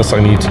mean, unless I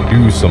need to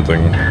do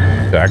something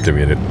to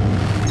activate it.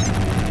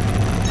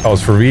 Oh,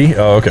 it's for V?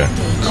 Oh, okay.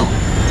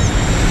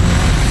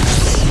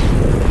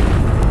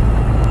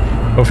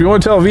 Well, if you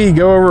want to tell V,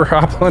 go over,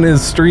 hop on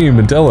his stream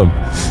and tell him.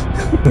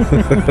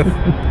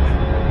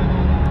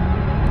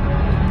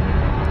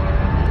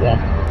 Yeah.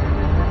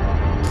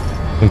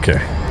 Okay.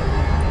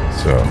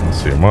 So,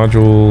 let's see.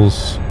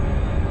 Modules.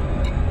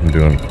 I'm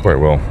doing quite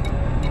well.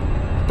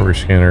 Recovery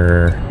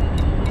scanner.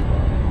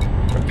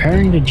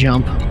 Preparing to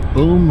jump.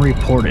 Boom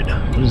reported.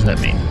 What does that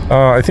mean?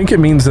 I think it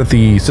means that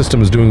the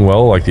system is doing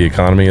well, like the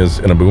economy is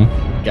in a boom.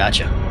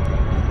 Gotcha.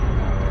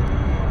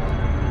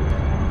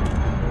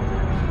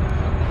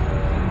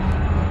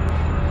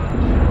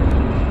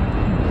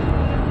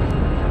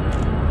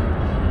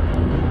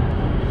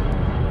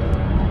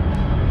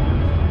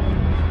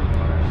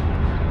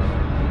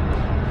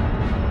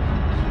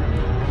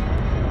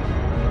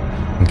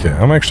 Okay,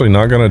 I'm actually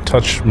not going to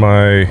touch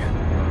my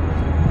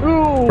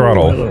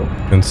throttle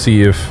and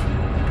see if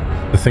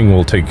the thing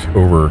will take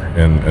over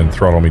and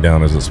throttle me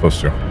down as it's supposed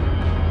to.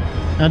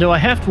 Now, do I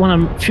have to, when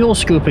I'm fuel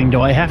scooping,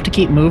 do I have to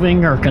keep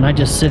moving, or can I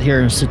just sit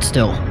here and sit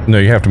still? No,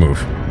 you have to move.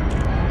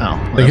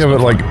 Oh. Think of it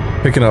like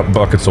picking up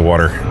buckets of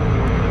water.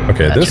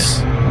 Okay, Gotcha.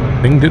 This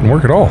thing didn't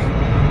work at all.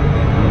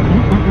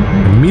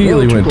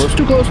 Immediately went...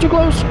 Too close, too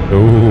close.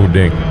 Oh,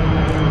 dang.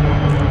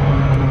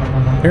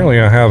 Apparently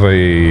I have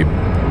a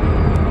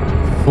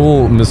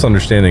full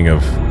misunderstanding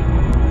of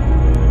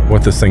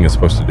what this thing is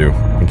supposed to do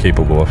and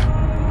capable of.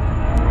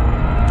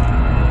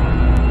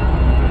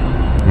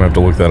 I'm gonna have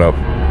to look that up.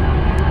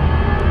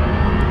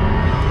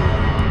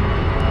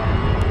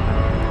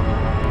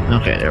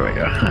 Okay, there we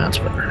go. That's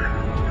better.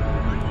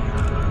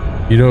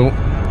 You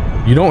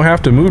don't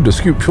have to move to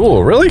scoop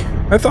fuel, really?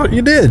 I thought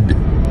you did.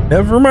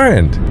 Never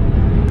mind.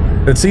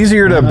 It's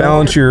easier to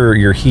balance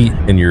your heat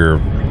and your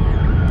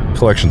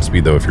collection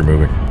speed though if you're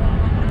moving.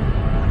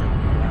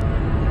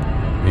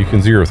 You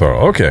can zero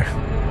throttle. Okay.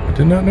 I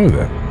did not know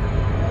that.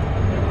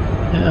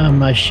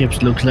 My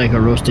ship looks like a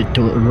roasted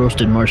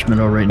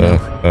marshmallow right now.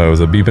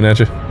 Was it beeping at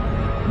you?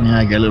 Yeah,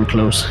 I got a little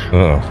close.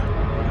 Oh.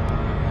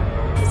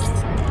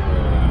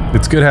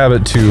 It's good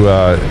habit to,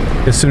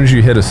 as soon as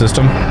you hit a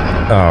system,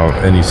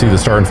 and you see the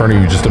star in front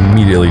of you, just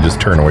immediately just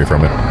turn away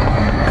from it.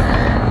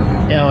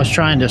 Yeah, I was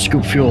trying to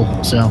scoop fuel,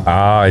 so.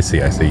 Ah, I see.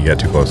 You got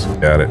too close.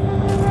 Got it.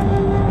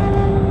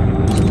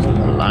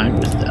 Aligned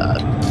with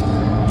that.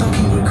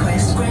 Docking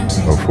request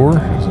granted. 04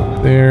 is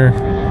up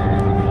there.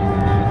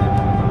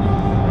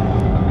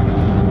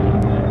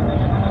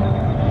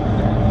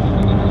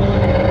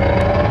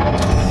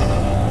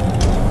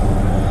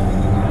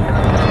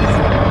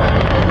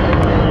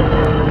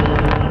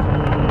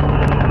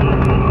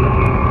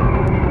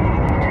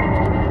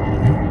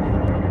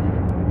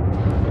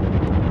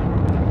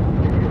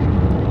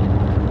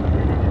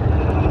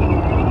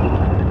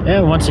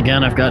 Yeah, once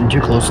again, I've gotten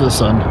too close to the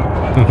sun.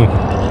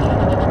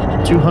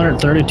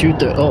 232.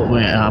 Oh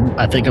man,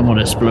 I think I'm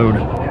gonna explode.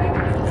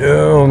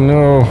 Oh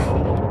no.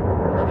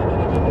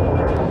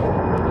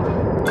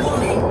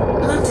 Warning,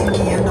 landing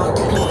gear not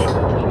deployed.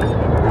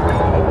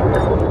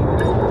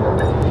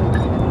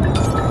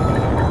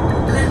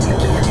 Landing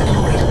gear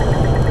deployed.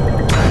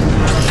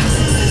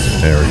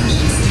 There we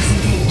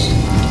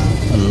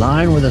go.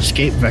 Align with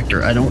escape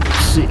vector. I don't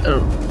see.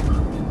 Oh.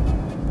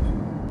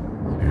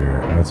 Here,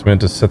 that's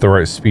meant to set the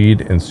right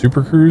speed in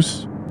Super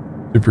Cruise.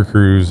 Super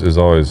Cruise is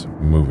always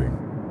moving.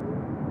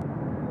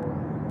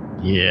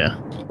 Yeah.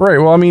 Right,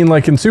 well, I mean,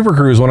 like in Super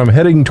Cruise, when I'm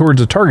heading towards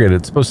a target,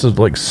 it's supposed to,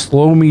 like,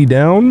 slow me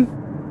down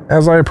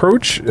as I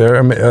approach.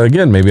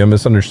 Again, maybe I'm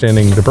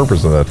misunderstanding the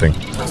purpose of that thing.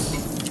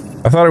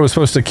 I thought it was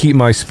supposed to keep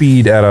my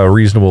speed at a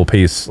reasonable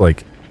pace,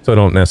 like, so I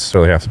don't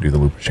necessarily have to do the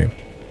loop of shame.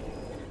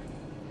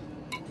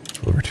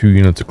 Deliver 2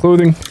 units of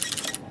clothing.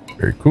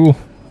 Very cool.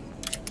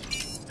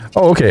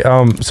 Oh, okay,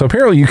 so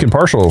apparently you can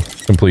partial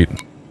complete.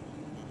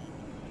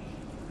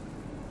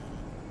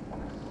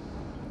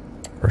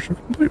 Partial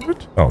complete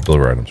what? Oh,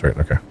 deliver items, right,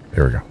 okay.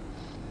 There we go.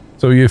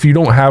 So if you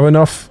don't have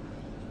enough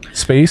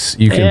space,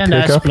 you can and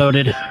pick I up...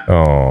 exploded.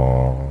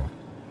 Oh.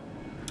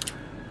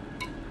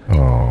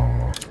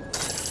 Oh.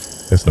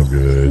 That's no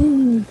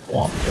good.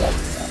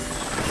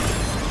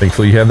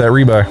 Thankfully you had that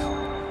rebuy.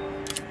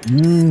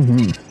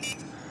 Mm-hmm.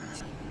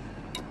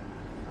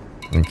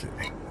 Okay.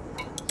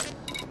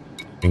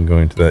 And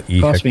going to that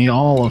Cost me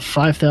all of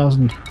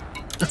 5,000.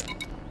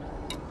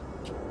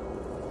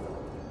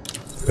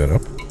 that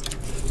up.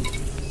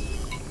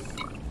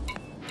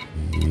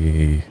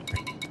 The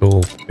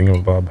little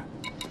thingamabob.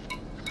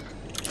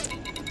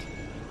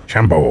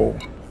 Chambo.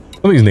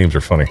 Some of these names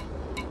are funny.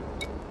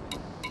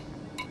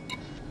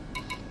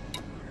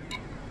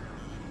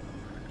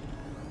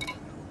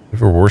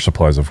 For war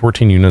supplies of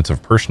 14 units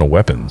of personal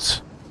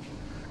weapons.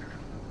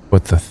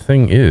 But the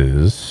thing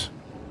is,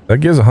 that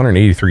gives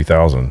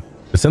 183,000.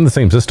 It's in the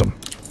same system.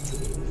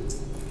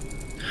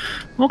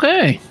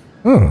 Okay.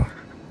 Huh.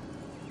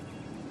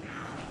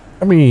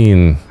 I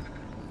mean,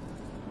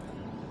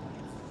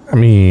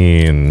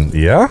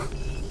 yeah.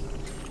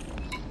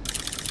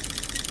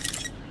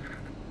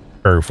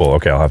 Very full.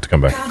 Okay, I'll have to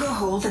come back. Cargo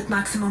hold at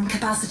maximum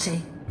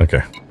capacity.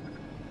 Okay.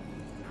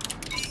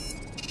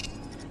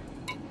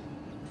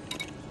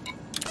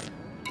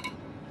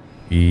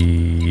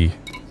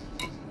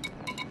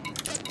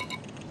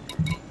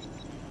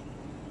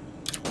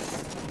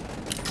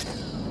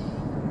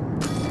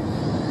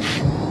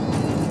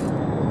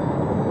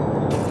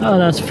 Oh,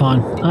 that's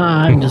fun.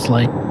 I'm just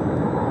like,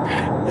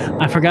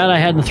 I forgot I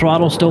had the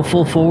throttle still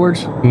full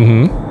forwards.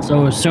 Mm-hmm.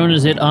 So as soon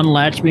as it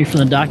unlatched me from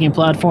the docking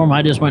platform,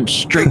 I just went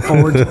straight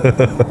forwards.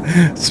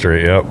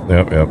 Straight, yep.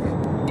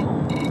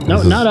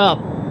 No, not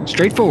up.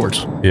 Straight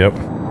forwards. Yep.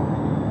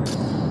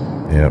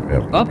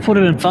 Up would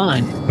have been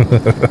fine.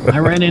 I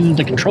ran into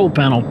the control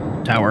panel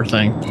tower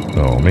thing.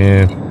 Oh,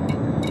 man.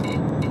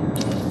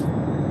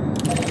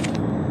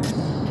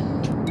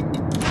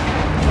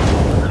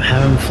 I'm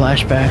having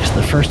flashbacks to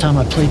the first time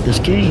I played this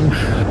game.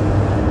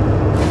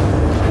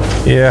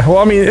 Yeah, well,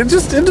 I mean, it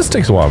just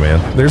takes a while,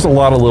 man. There's a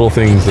lot of little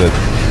things that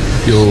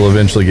you'll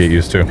eventually get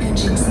used to.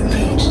 Engines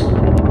engaged.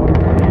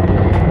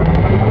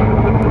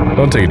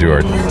 Don't take it too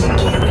hard.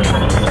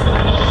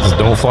 Just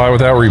don't fly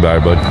without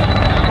rebuy, bud.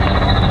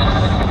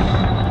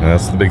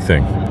 That's the big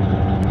thing.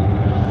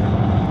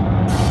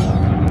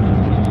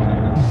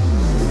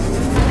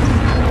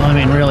 Well, I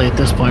mean, really, at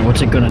this point,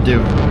 what's it going to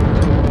do?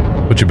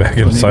 Put you back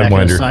in a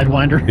Sidewinder.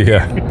 Sidewinder?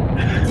 Yeah.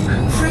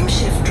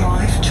 Frameshift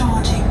drive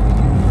charging.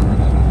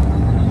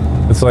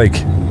 It's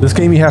like, this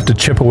game you have to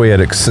chip away at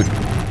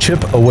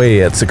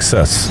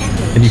success.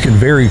 And you can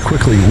very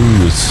quickly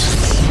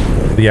lose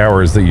the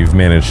hours that you've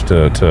managed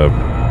to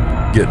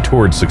get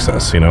towards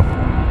success, you know?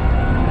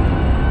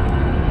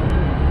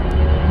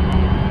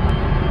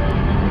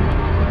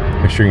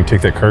 Make sure you can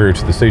take that cargo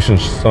to the station.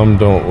 Some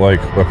don't like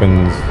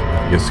weapons.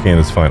 Get scanned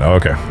is fine. Oh,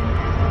 okay.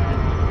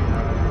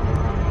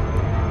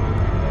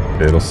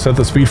 Okay, it'll set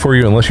the speed for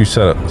you unless you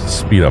set up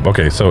speed up.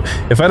 Okay, so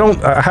if I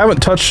haven't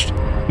touched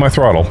my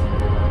throttle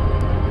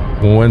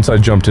once I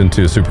jumped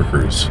into Super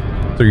Cruise.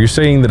 So you're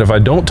saying that if I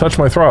don't touch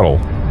my throttle,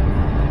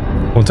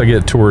 once I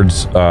get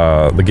towards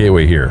the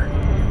gateway here,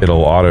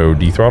 it'll auto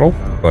dethrottle?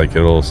 Like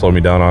it'll slow me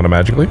down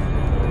automatically?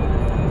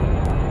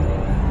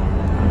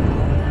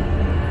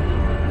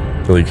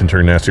 Really can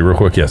turn nasty real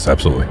quick? Yes,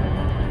 absolutely.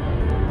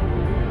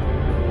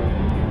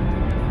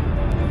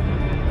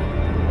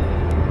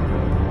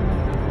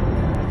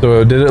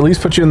 So did it at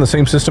least put you in the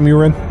same system you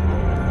were in?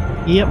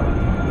 Yep.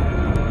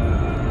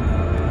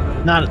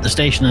 Not at the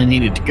station I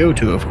needed to go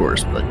to, of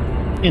course, but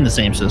in the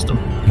same system.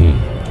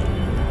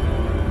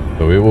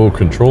 So it will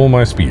control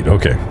my speed.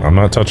 Okay, I'm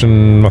not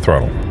touching my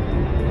throttle.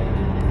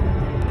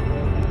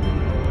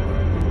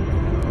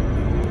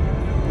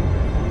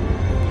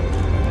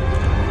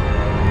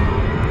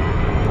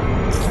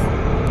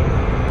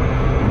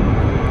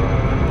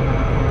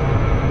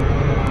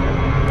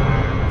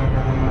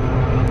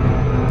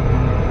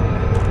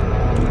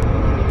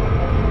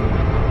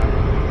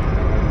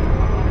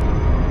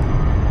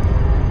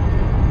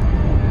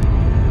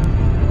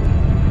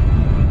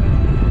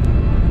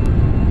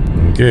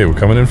 Okay, we're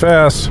coming in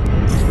fast.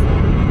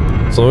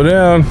 Slow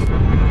down.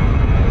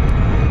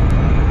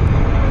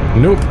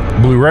 Nope,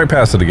 blew right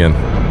past it again.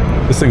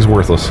 This thing's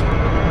worthless.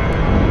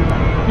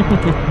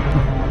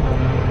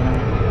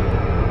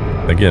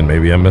 Again,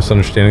 maybe I'm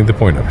misunderstanding the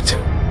point of it.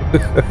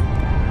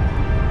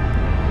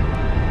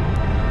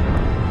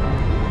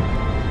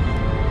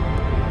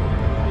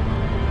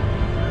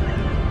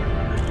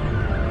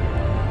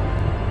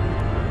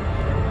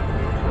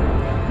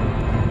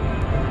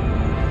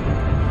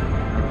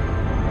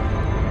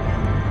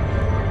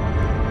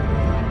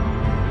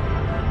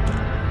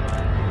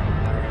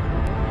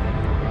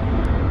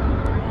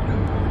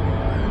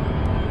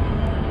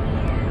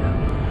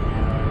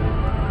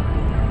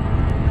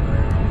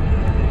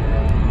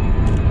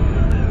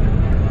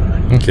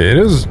 Okay, it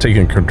is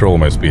taking control of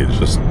my speed. It's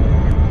just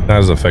not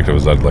as effective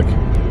as I'd like.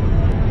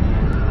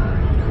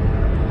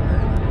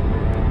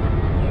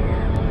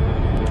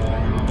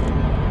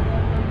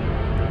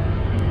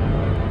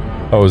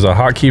 Oh, is a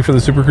hotkey for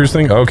the Super Cruise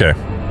thing? Okay.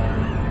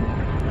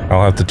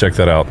 I'll have to check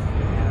that out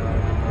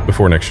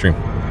before next stream.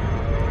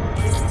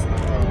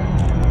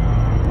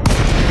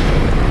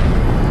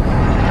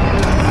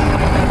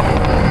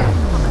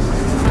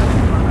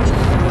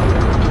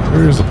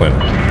 Where's the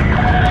planet?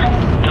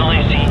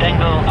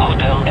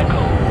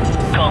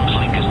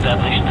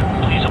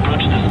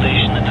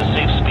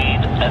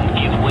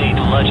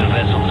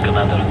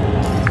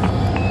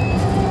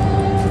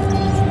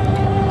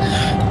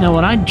 Now,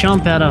 when I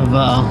jump out of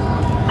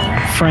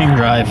frame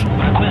drive,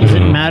 does it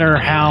matter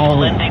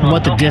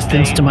what the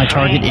distance to my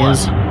target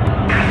is?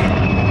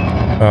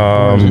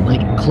 Or is it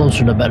like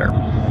closer to better?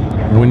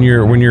 When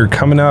you're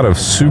coming out of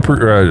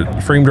super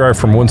frame drive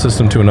from one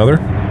system to another,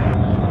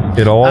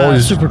 it'll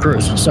always Super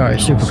Cruise. Sorry,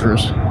 Super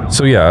Cruise.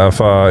 So yeah,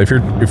 if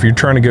you're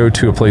trying to go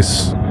to a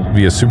place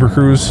via Super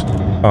Cruise,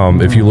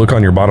 if you look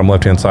on your bottom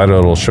left hand side,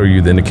 it'll show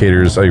you the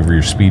indicators of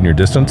your speed and your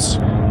distance.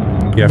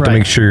 You have to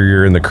make sure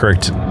you're in the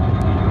correct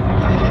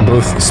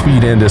both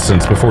speed and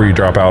distance before you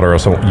drop out, or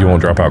else you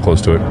won't drop out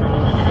close to it.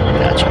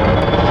 Gotcha.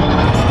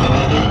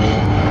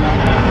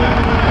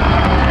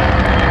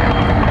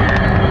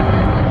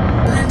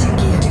 Landing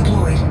gear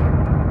deployed.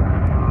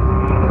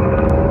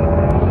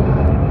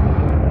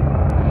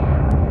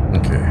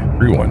 Okay,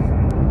 3-1.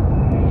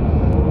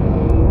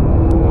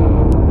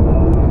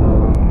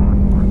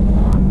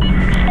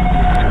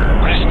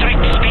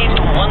 Restrict speed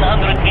to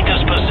 100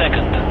 meters per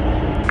second.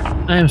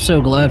 I am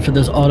so glad for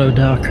this auto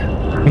dock.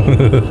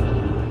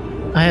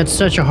 I had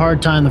such a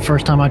hard time the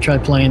first time I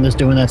tried playing this,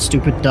 doing that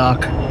stupid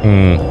dock. I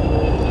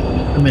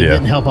mean, it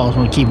didn't help I was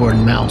on keyboard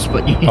and mouse,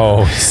 but...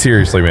 Oh,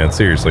 seriously, man,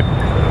 seriously. No,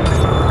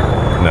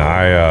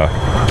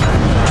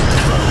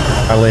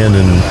 I land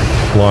and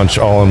launch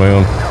all on my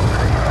own.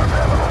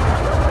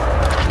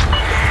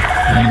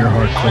 You're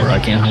hardcore, I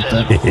can't help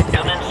that.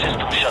 Command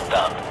system shut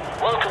down.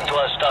 Welcome to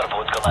our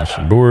starboard, Commander.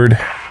 Mission board.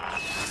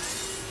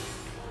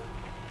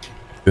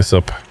 This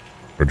up.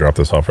 Or drop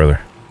this off, rather.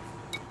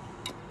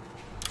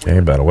 Okay,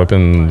 battle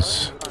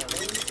weapons.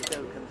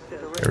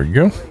 There we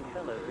go.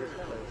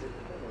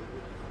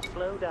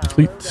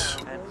 Complete.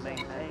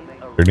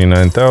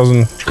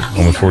 39,000.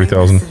 Almost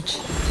 40,000.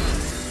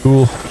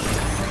 Cool.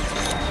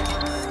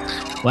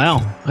 Wow,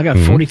 I got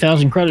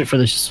 40,000 credit for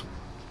this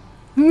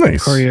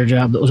Nice. courier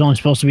job that was only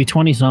supposed to be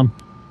 20-some.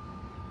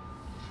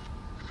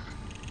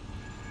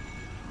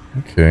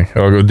 Okay.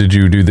 Oh, did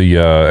you do the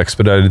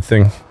expedited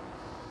thing?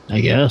 I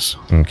guess.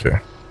 Okay.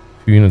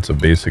 2 units of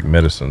basic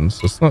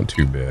medicines. That's not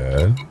too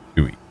bad.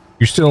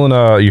 You're still in,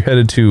 you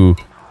headed to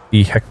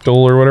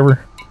𝙃𝙀𝙀𝙢𝙢 or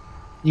whatever?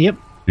 Yep.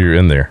 You're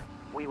in there.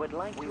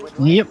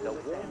 Yep.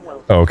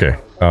 Oh, okay.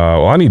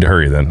 Well, I need to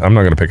hurry then. I'm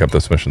not going to pick up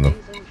this mission then.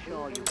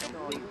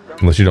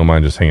 Unless you don't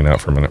mind just hanging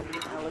out for a minute.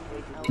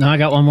 No, I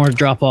got one more to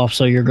drop off,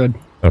 so you're good.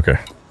 Okay.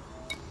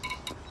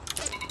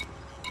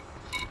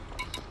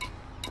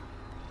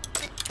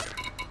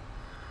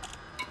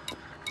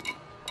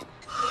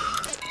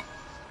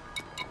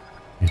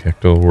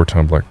 𝙃𝙀𝙀𝙢𝙢,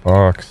 wartime black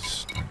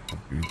box.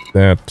 Do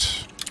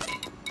that.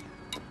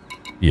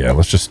 Yeah,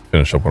 let's just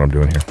finish up what I'm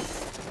doing here.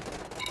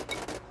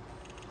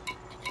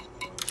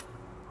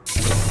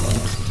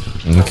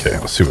 Okay,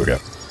 let's see what we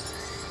got.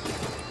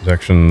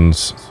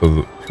 Actions, so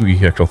the 2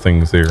 𝙃𝙀𝙀𝙢𝙀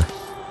things there.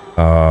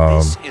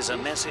 This is a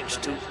message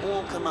to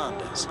all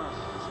commanders.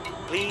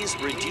 Please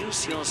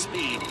reduce your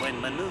speed when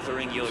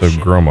maneuvering your So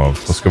ship.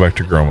 Gromov. Let's go back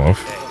to Gromov.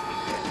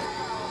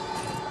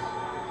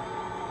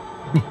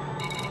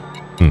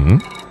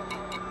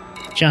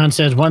 John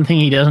says one thing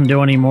he doesn't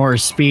do anymore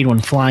is speed when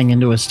flying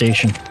into a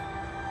station.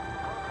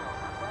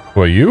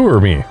 What, you or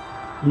me?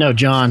 No,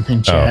 John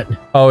in chat.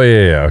 Oh,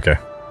 yeah, okay.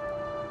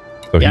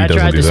 So Yeah, he I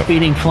doesn't tried do the that.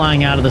 speeding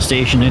flying out of the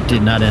station. It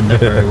did not end up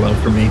very well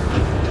for me.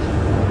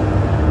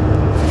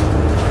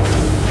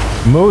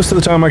 Most of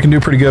the time I can do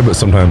pretty good, but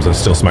sometimes I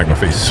still smack my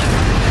face.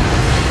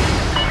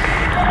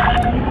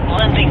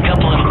 Landing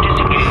couple of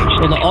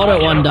disengaged. Well, the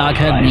auto one dock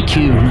had me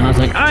queued, and I was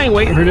like, I ain't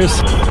waiting for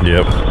this.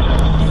 Yep.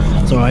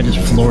 So I just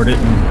floored it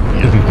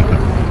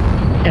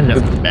and ended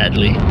up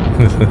badly.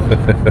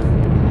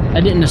 I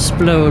didn't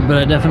explode, but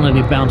I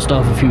definitely bounced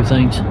off a few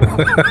things.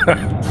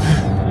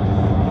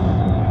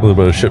 A little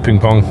bit of ship ping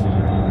pong.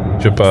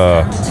 Ship,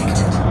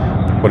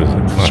 what is it?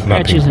 Not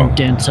Scratches ping and pong.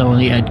 dents on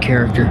the Ed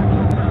character.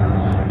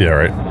 Yeah,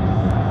 right.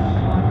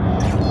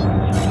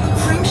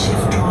 Frame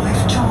shift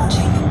drive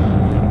charging.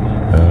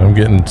 I'm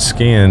getting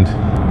scanned.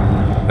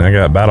 And I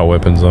got battle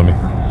weapons on me.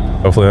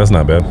 Hopefully that's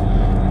not bad.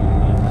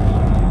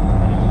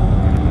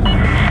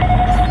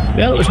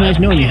 Well, it was nice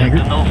knowing you,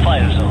 Haggard. No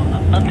fire zone.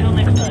 Until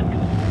next time.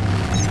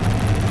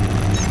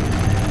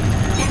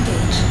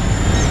 Engage.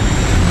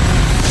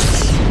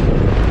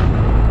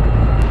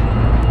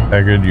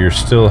 Haggard, you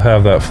still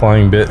have that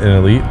flying bit in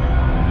Elite.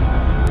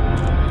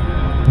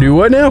 Do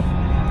what now?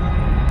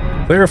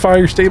 Clarify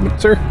your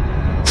statement, sir.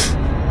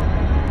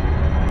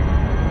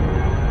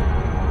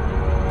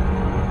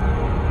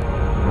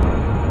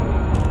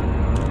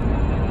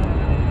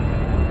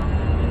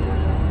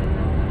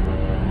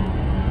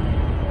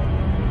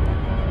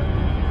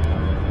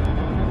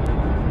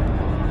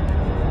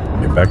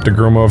 Get back to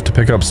Gromov to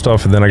pick up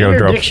stuff, and then I gotta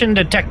drop. Interdiction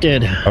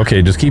detected.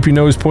 Okay, just keep your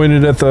nose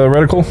pointed at the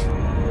reticle.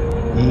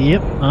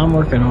 Yep, I'm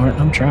working on it.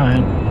 I'm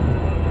trying.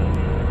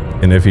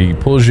 And if he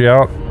pulls you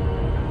out,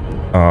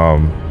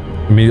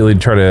 immediately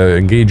try to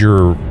engage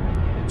your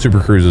super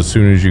cruise as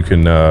soon as you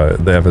can. The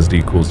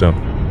FSD cools down.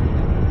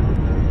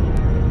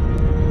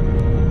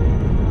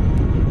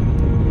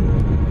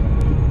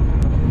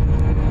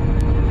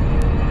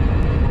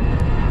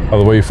 Oh,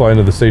 the way you fly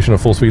into the station at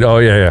full speed. Oh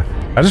yeah.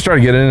 I just try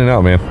to get in and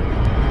out, man.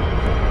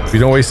 You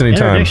don't waste any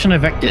time. Interdiction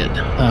evicted.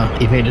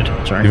 Evaded.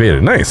 Sorry.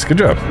 Evaded. Nice. Good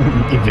job.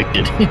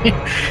 Evicted.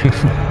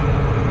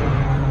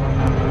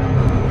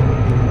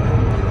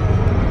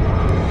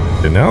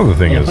 And now the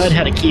thing is... If I'd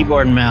had a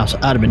keyboard and mouse,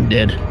 I'd have been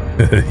dead.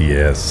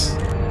 Yes.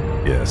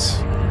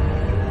 Yes.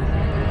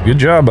 Good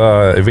job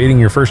evading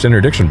your first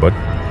interdiction, bud.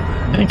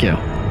 Thank you.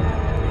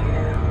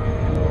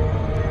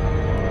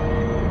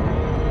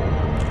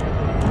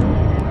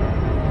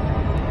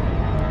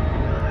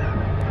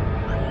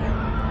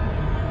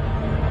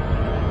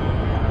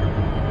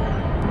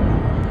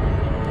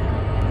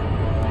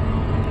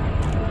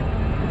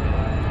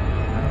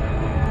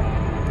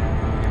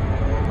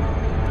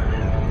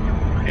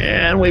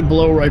 And we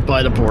blow right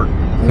by the port.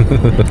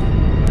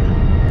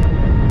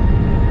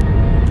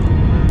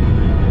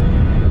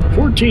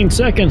 14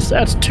 seconds,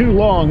 that's too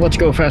long. Let's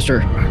go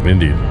faster.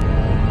 Indeed.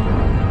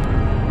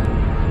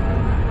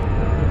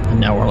 And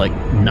now we're like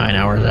 9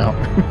 hours out.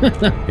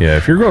 Yeah,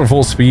 if you're going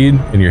full speed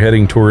and you're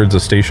heading towards a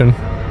station,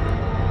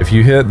 if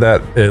you hit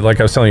that,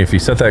 like I was telling you, if you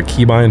set that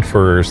keybind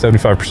for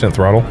 75%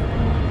 throttle,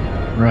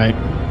 right.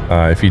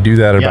 If you do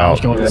that Yeah, I was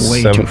about going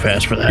way too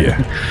fast for that.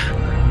 Yeah.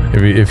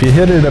 If you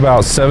hit it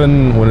about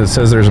 7, when it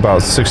says there's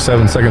about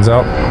 6-7 seconds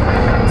out,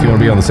 if you want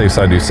to be on the safe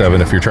side, do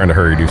 7. If you're trying to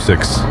hurry, do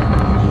 6.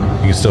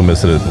 You can still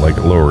miss it at like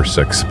lower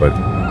 6, but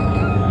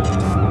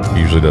it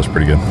usually does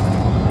pretty good.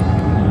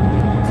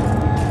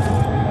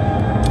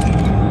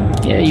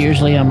 Yeah,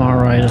 usually I'm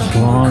alright as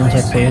long as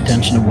I pay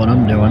attention to what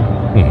I'm doing.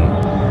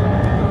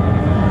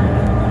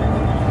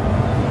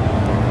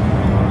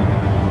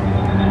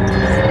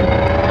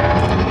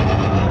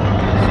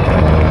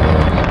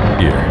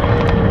 Here.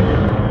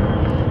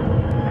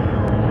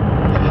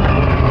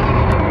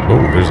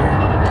 Oh, there's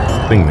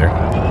a thing there.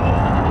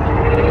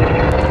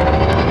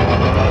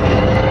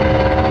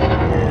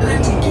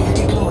 Landing gear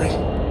deployed.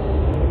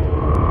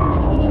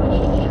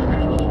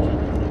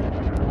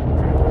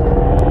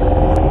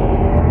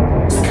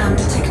 Scan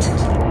detected.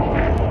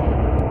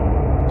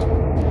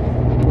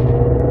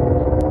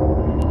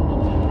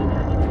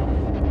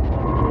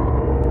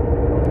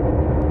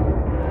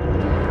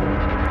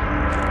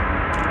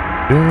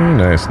 Okay,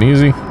 nice and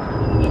easy.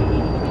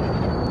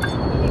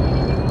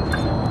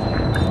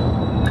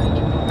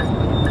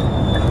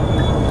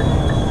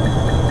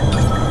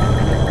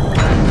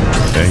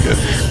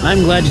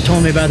 I'm glad you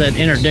told me about that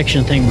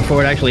interdiction thing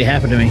before it actually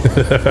happened to me. If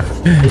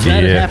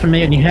that had happened to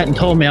me and you hadn't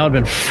told me, I would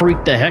have been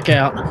freaked the heck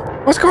out.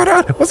 What's going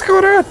on? What's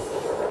going on?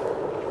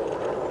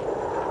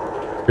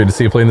 Great to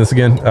see you playing this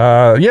again.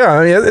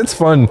 Yeah, it's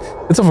fun.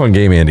 It's a fun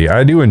game, Andy.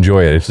 I do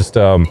enjoy it. It's just,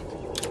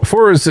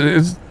 before it's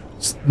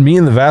me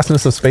and the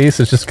vastness of space.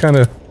 It's just kind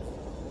of,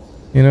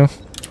 you know,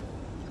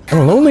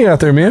 kind of lonely out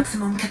there, man.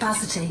 Maximum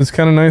capacity. It's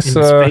kind of nice.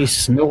 In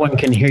space, no one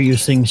can hear you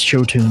sing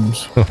show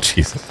tunes. Oh,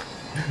 Jesus.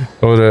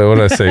 What did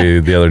I say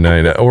the other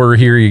night? Or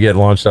here you get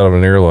launched out of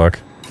an airlock.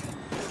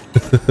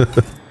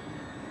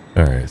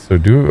 Alright, so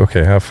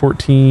okay, have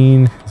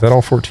 14. Is that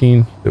all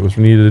 14 that was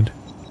needed?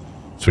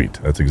 Sweet,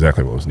 that's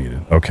exactly what was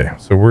needed. Okay,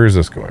 so where is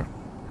this going?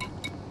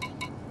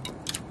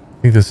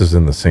 I think this is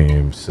in the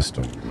same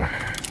system.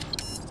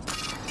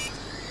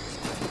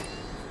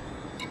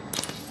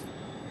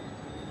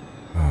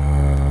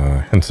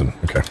 Henson,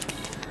 okay.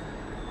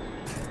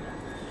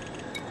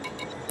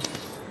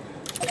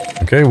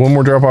 Okay, one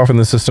more drop off in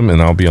the system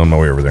and I'll be on my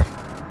way over there.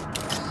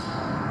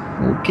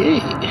 Okay.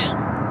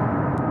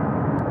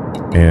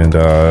 And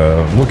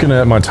looking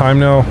at my time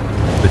now,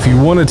 if you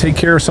want to take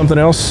care of something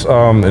else,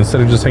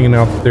 instead of just hanging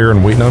out there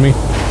and waiting on me,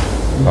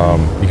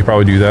 you could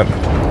probably do that.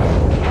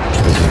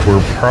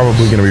 We're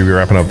probably going to be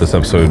wrapping up this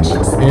episode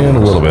in a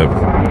little bit.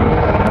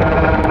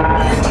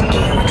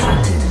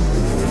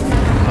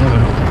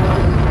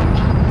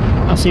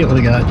 I'll see what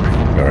we got.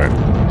 All right.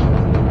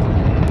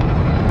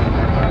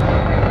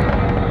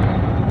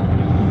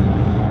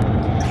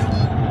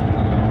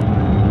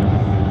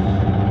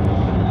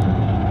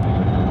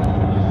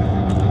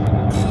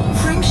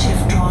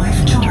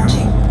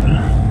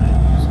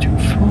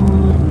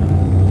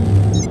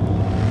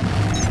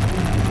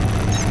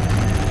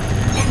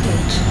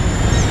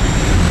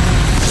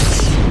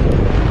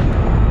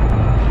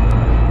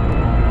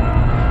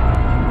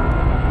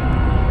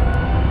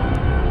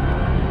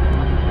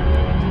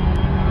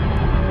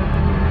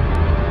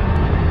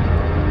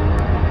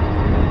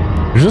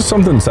 There's just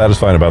something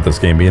satisfying about this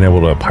game, being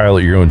able to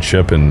pilot your own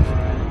ship and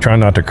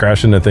trying not to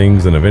crash into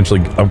things and eventually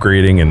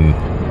upgrading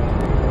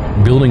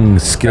and building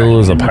skill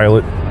as a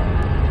pilot.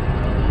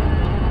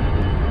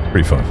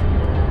 Pretty fun.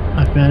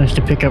 I've managed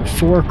to pick up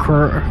 4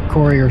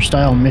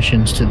 courier-style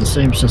missions to the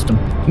same system.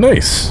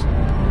 Nice.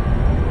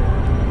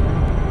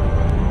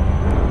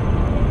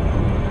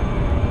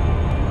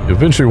 You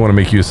eventually want to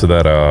make use of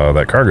that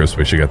that cargo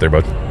space you got there,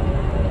 bud.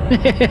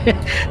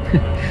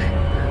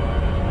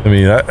 I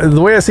mean,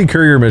 the way I see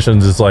courier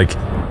missions is like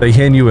they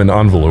hand you an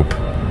envelope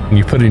and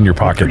you put it in your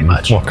pocket and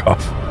walk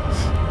off.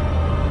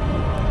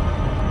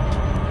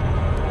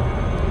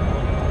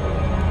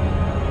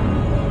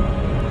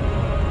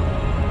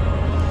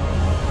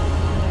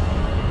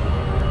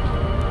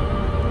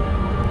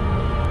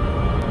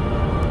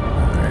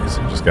 Alright,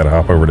 so just gotta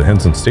hop over to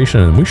Henson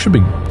Station and we should be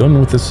done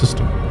with this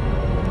system.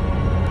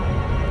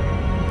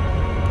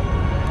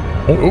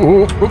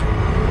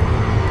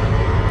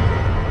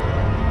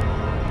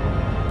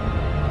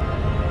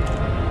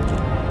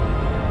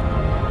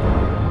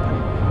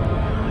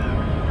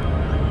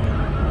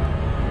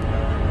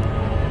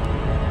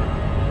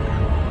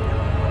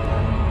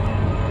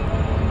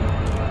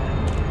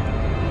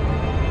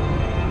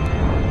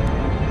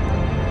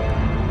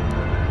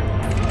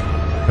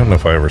 know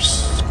if I ever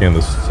scanned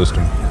this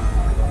system.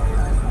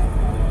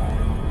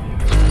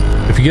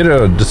 If you get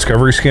a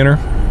discovery scanner,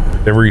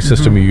 every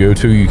system you go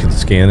to, you can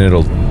scan it.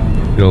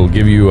 It'll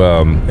give you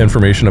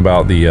information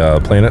about the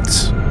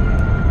planets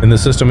in the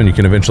system, and you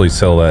can eventually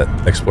sell that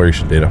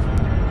exploration data.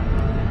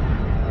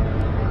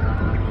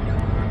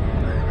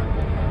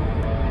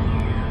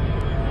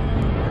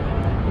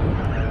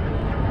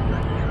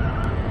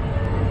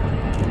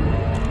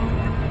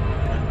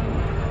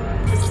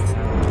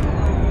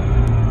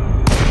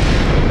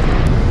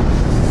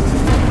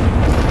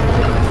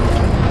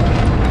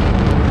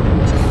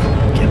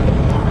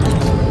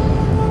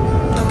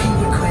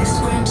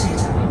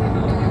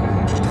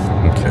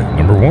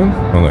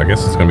 I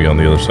guess it's going to be on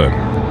the other side.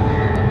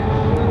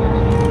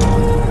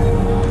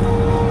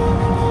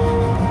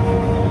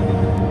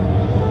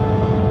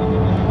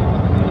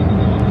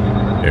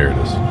 There it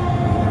is.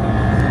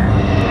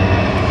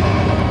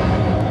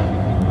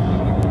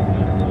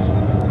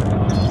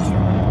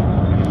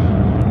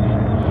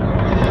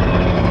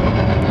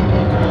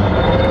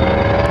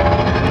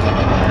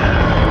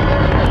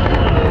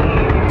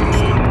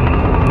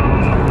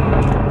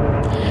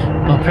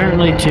 Well,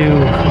 apparently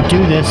to do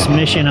this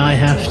mission I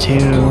have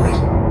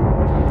to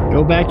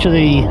go back to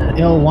the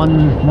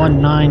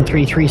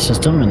𝙃11933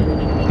 system and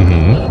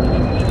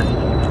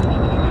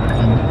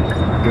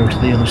go to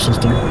the other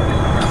system.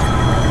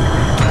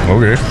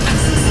 Okay.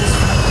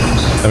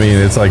 I mean,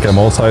 it's like a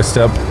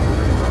multi-step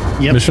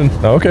mission?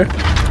 Oh, okay.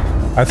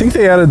 I think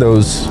they added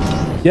those.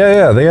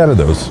 Yeah, they added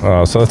those.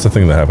 So that's the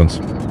thing that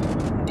happens.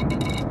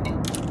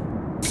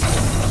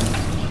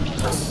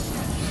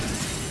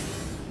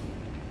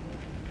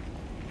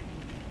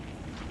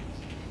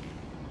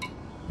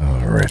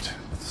 Alright.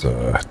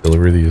 Let's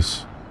deliver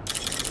these.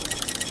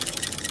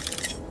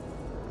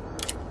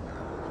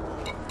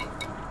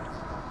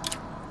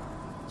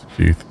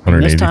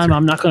 This time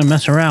I'm not going to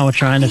mess around with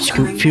trying to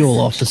scoop fuel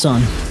off the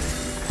sun.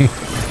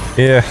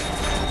 Yeah.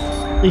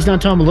 At least not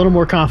until I'm a little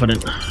more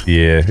confident.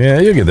 Yeah,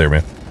 you'll get there,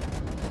 man.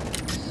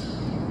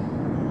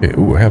 Okay,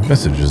 ooh, I have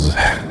messages.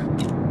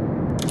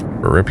 A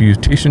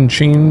reputation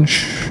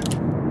change.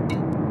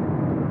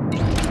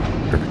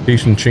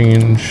 Reputation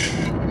change.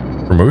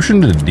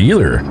 Promotion to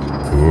dealer.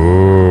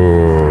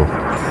 Ooh.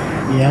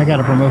 Yeah, I got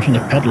a promotion to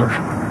peddler.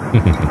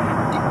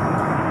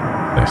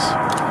 Nice.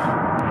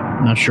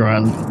 Not sure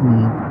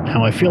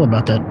how I feel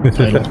about that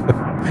title.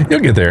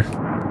 You'll get there.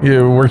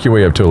 You work your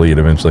way up to elite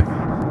eventually.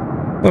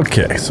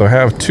 Okay, so I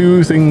have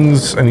two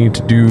things I need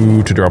to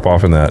do to drop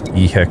off in that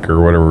𝙃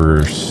or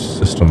whatever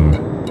system.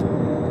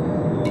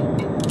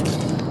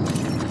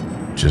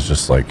 Which is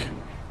just like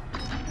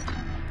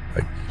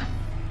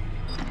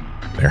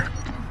there.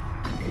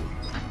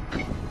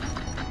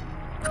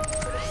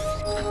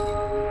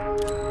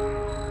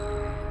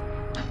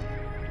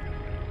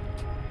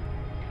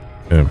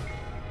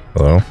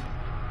 Hello?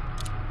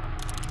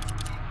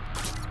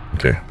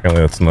 Okay,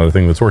 apparently that's another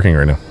thing that's working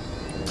right now.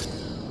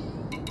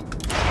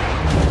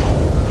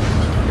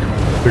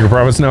 Bigger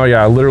profits now?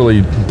 Yeah, I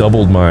literally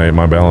doubled my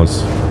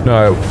balance.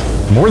 No,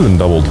 more than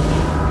doubled.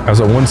 I was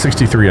at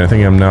 163, I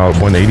think I'm now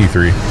at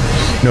 183.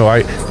 No,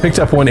 I picked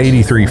up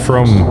 183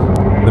 from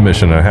the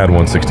mission. I had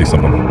 160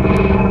 something.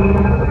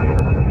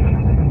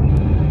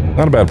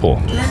 Not a bad pull.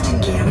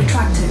 Landing gear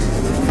retracted.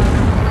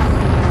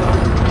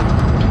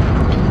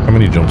 How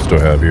many jumps do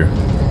I have here?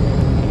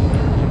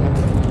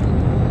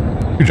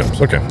 2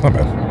 jumps, okay, not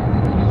bad.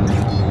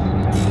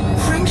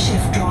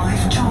 Frameshift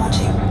drive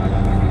charging.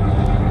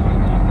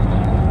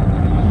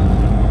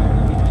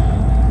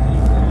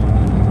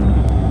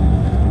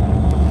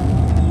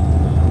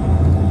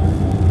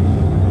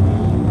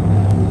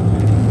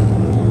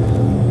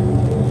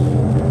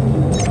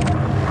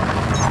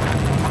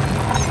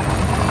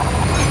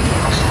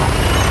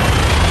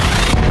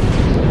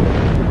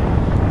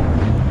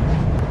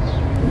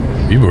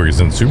 Viborg is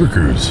in Super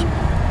Cruise.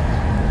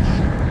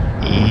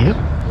 Yep.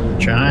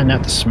 Trying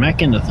not to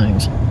smack into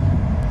things.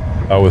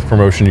 With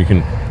promotion you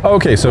can... Oh,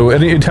 okay, so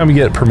anytime you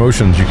get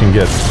promotions, you can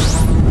get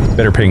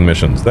better paying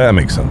missions. That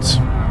makes sense.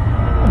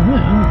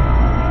 Yeah.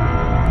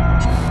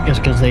 Guess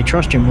because they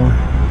trust you more.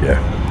 Yeah.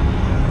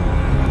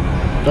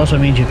 It also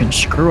means you can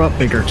screw up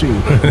bigger, too.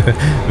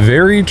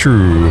 Very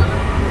true.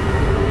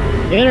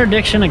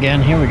 Interdiction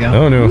again. Here we go.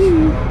 Oh, no.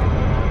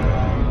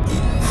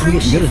 I'm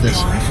getting good at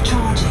this.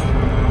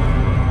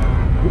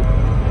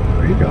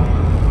 There you go.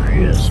 There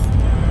he is.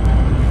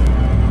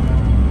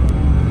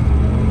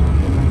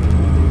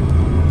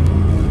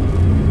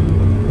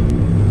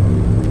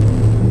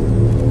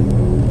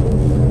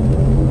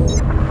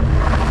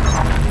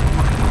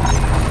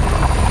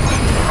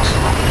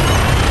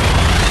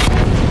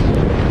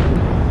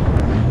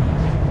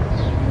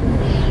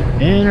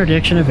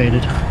 Interdiction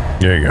evaded.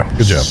 There you go.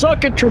 Good job.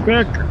 Suck it,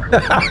 Trebek.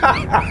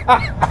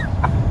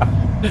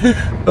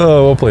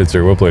 Oh, well played,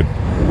 sir. Well played.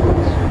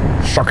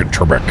 Suck it,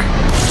 Trebek.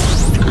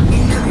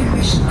 Incoming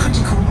mission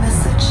critical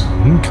message.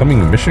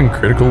 Incoming mission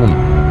critical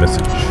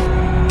message.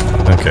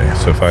 Okay,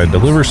 so if I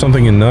deliver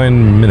something in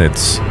 9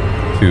 minutes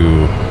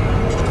to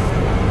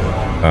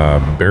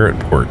Barrett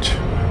Port.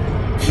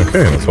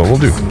 Okay, that's what we'll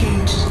do.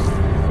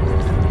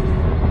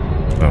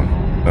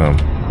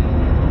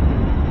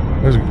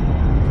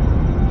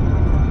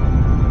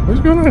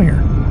 What's going on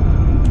here?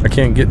 I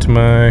can't get to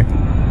my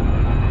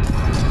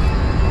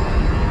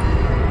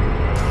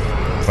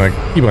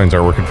keybinds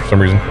aren't working for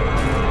some reason.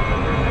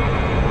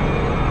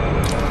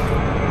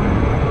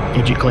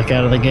 Did you click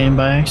out of the game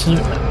by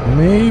accident?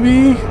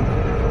 Maybe.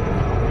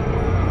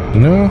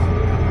 No.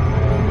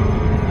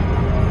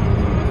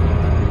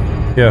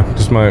 Yeah,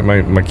 just my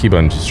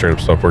keybinds just straight up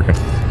stopped working.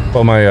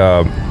 Well,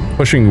 my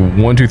pushing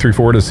 1, 2, 3,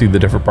 4 to see the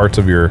different parts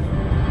of your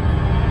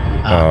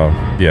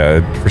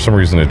yeah, for some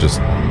reason it just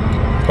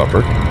stopped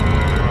working.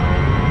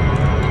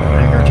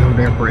 Vanguard's over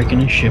there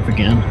breaking his ship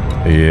again.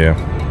 Yeah.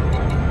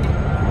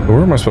 But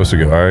where am I supposed to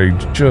go? I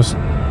just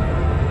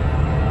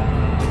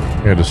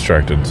got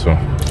distracted, so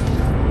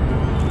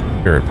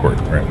airport,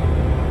 right?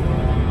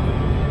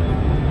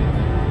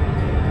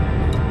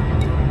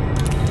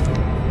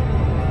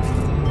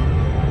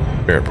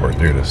 Airport,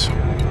 there it is.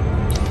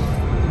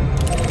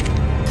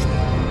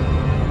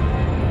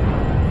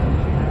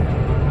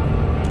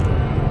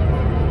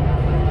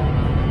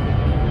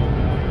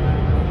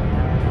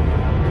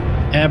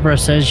 Abra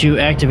says you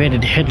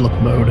activated headlock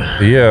mode.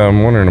 Yeah,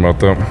 I'm wondering about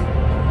that.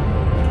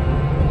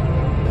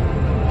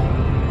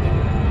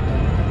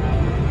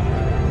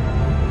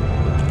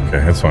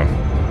 Okay, that's fine.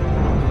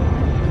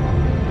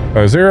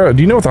 Is there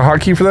do you know what the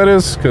hotkey for that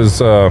is?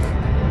 Because I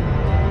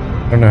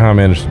don't know how I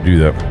managed to do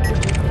that.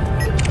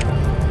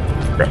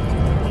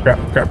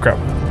 Crap.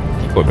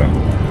 Slow down.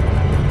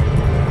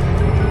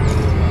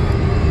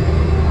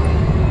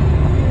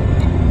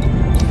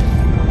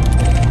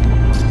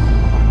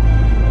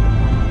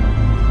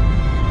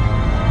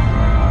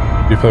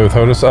 You play with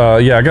HOTUS?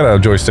 Yeah, I got a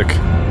joystick.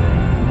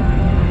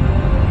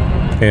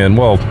 And,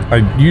 well, I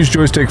use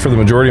joystick for the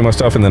majority of my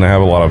stuff, and then I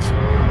have a lot of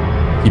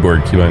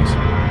keyboard keybinds.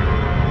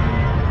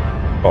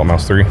 Alt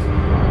mouse 3.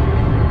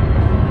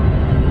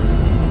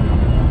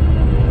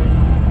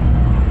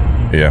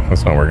 Yeah,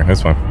 that's not working.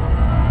 That's fine.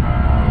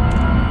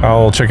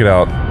 I'll check it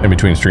out in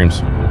between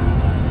streams.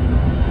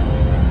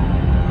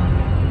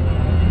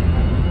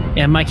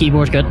 Yeah, my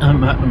keyboard's got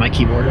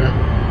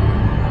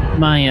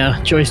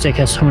my joystick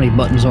has so many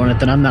buttons on it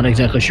that I'm not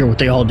exactly sure what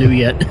they all do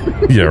yet.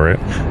 Yeah, right.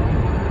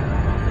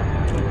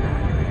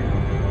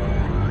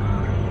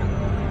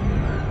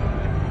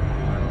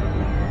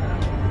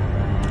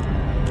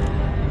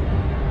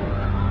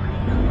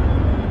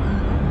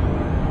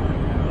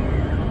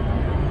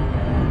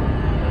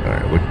 All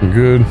right, looking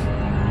good.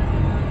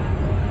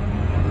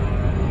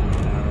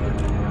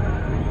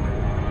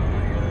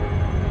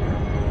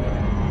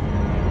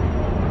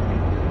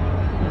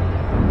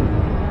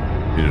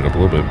 Beat it up a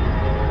little bit.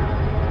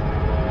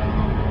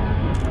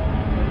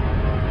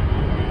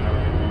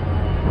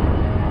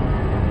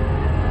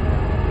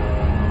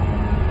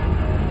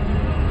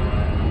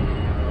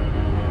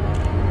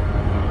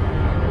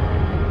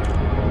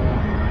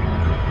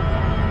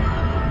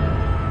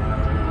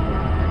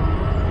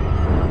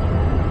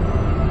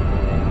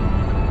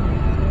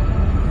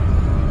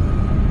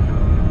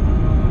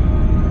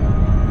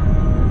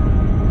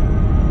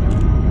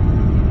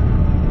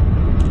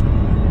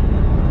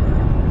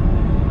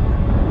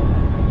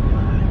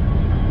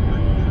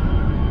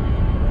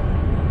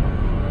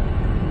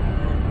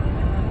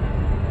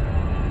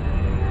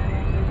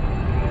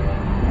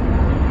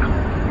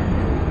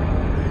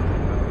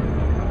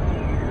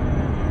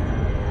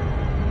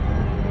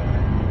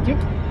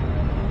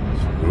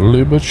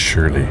 Slowly but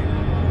surely.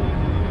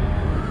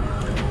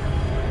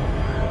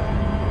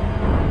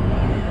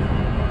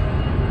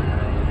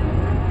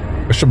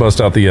 I should bust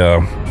out the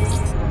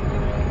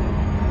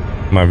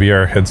my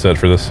VR headset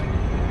for this.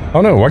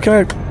 Oh no, why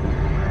can't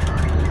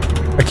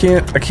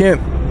I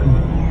can't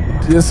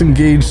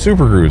disengage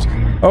Super Cruise.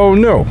 Oh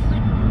no.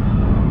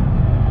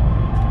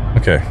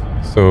 Okay,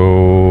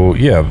 so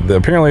yeah,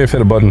 apparently I've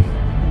hit a button.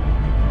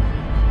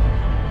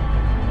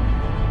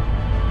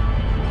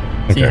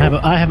 See,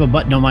 I have a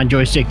button on my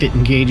joystick that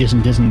engages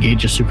and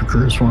disengages Super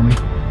Cruise for me.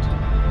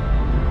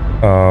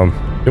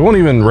 It won't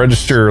even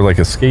register like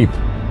escape.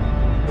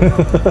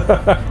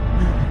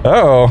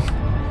 Uh-oh.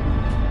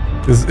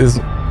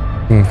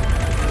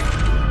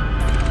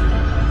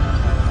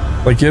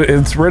 Like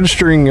it's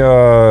registering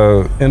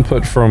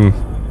input from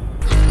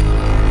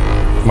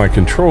my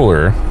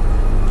controller,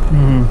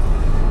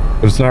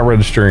 but it's not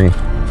registering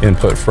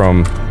input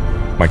from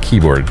my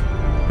keyboard.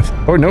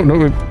 Oh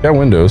no, got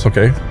Windows.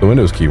 Okay, the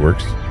Windows key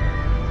works.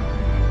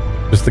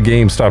 Just the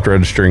game stopped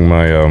registering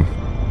my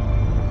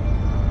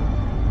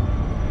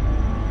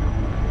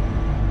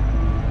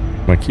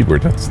my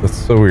keyboard. That's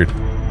so weird.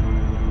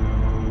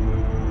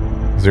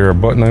 Is there a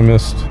button I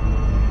missed?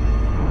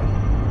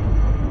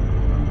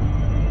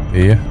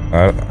 Yeah,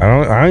 I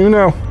don't even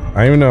know.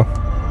 I don't even know.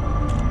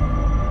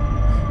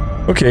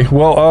 Okay,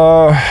 well,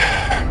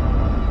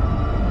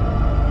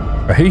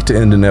 I hate to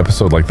end an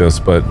episode like this,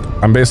 but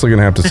I'm basically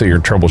gonna have to sit here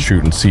and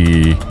troubleshoot and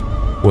see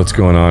what's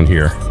going on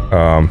here.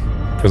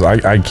 Because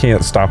I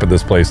can't stop at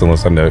this place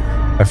unless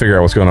I figure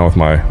out what's going on with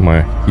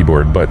my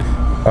keyboard. But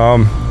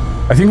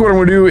I I think what I'm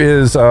going to do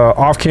is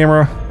off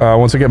camera,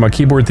 once I get my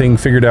keyboard thing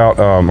figured out,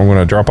 I'm going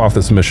to drop off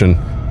this mission.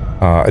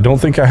 I don't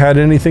think I had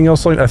anything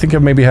else. I think I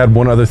maybe had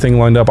one other thing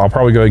lined up. I'll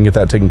probably go ahead and get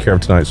that taken care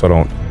of tonight so I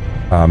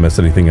don't mess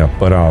anything up.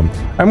 But I'm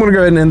going to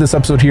go ahead and end this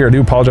episode here. I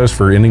do apologize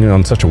for ending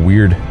on such a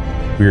weird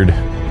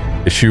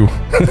issue,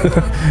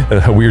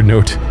 a weird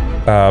note.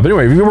 But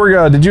anyway,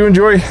 Vuborg, did you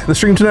enjoy the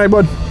stream tonight,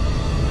 bud?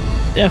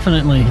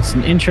 Definitely. It's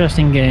an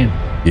interesting game.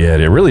 Yeah,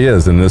 it really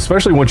is. And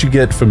especially once you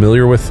get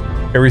familiar with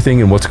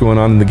everything and what's going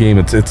on in the game,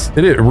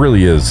 it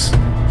really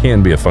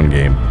can be a fun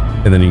game.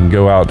 And then you can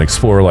go out and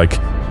explore like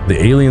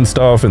the alien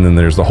stuff, and then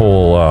there's the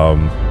whole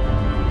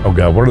oh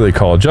god, what are they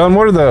called? John,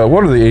 what are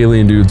the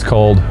alien dudes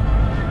called?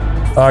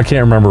 I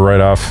can't remember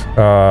right off.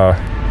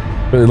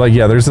 But like,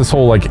 yeah, there's this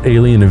whole like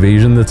alien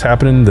invasion that's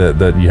happening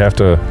that you have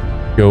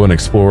to go and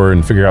explore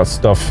and figure out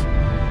stuff.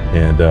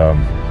 And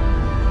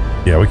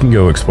yeah, we can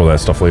go explore that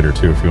stuff later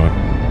too if you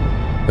want.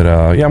 But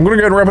yeah, I'm gonna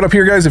go ahead and wrap it up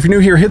here, guys. If you're new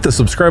here, hit the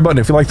subscribe button.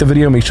 If you like the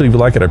video, make sure you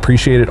like it. I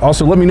appreciate it.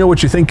 Also, let me know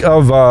what you think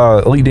of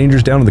Elite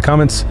Dangerous down in the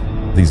comments.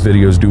 If these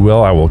videos do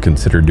well, I will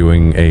consider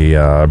doing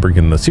a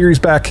bringing the series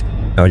back.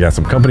 Now I got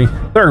some company.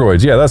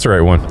 𝙬𝙧𝙤𝙧, yeah, that's the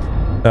right one.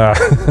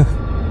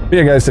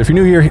 Yeah, guys, if you're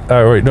new here,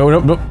 wait, no,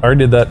 I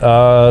already did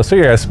that. So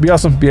yeah, guys, be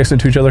awesome, be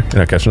excellent to each other, and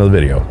I'll catch you in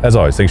another video. As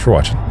always, thanks for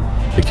watching.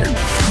 Take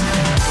care.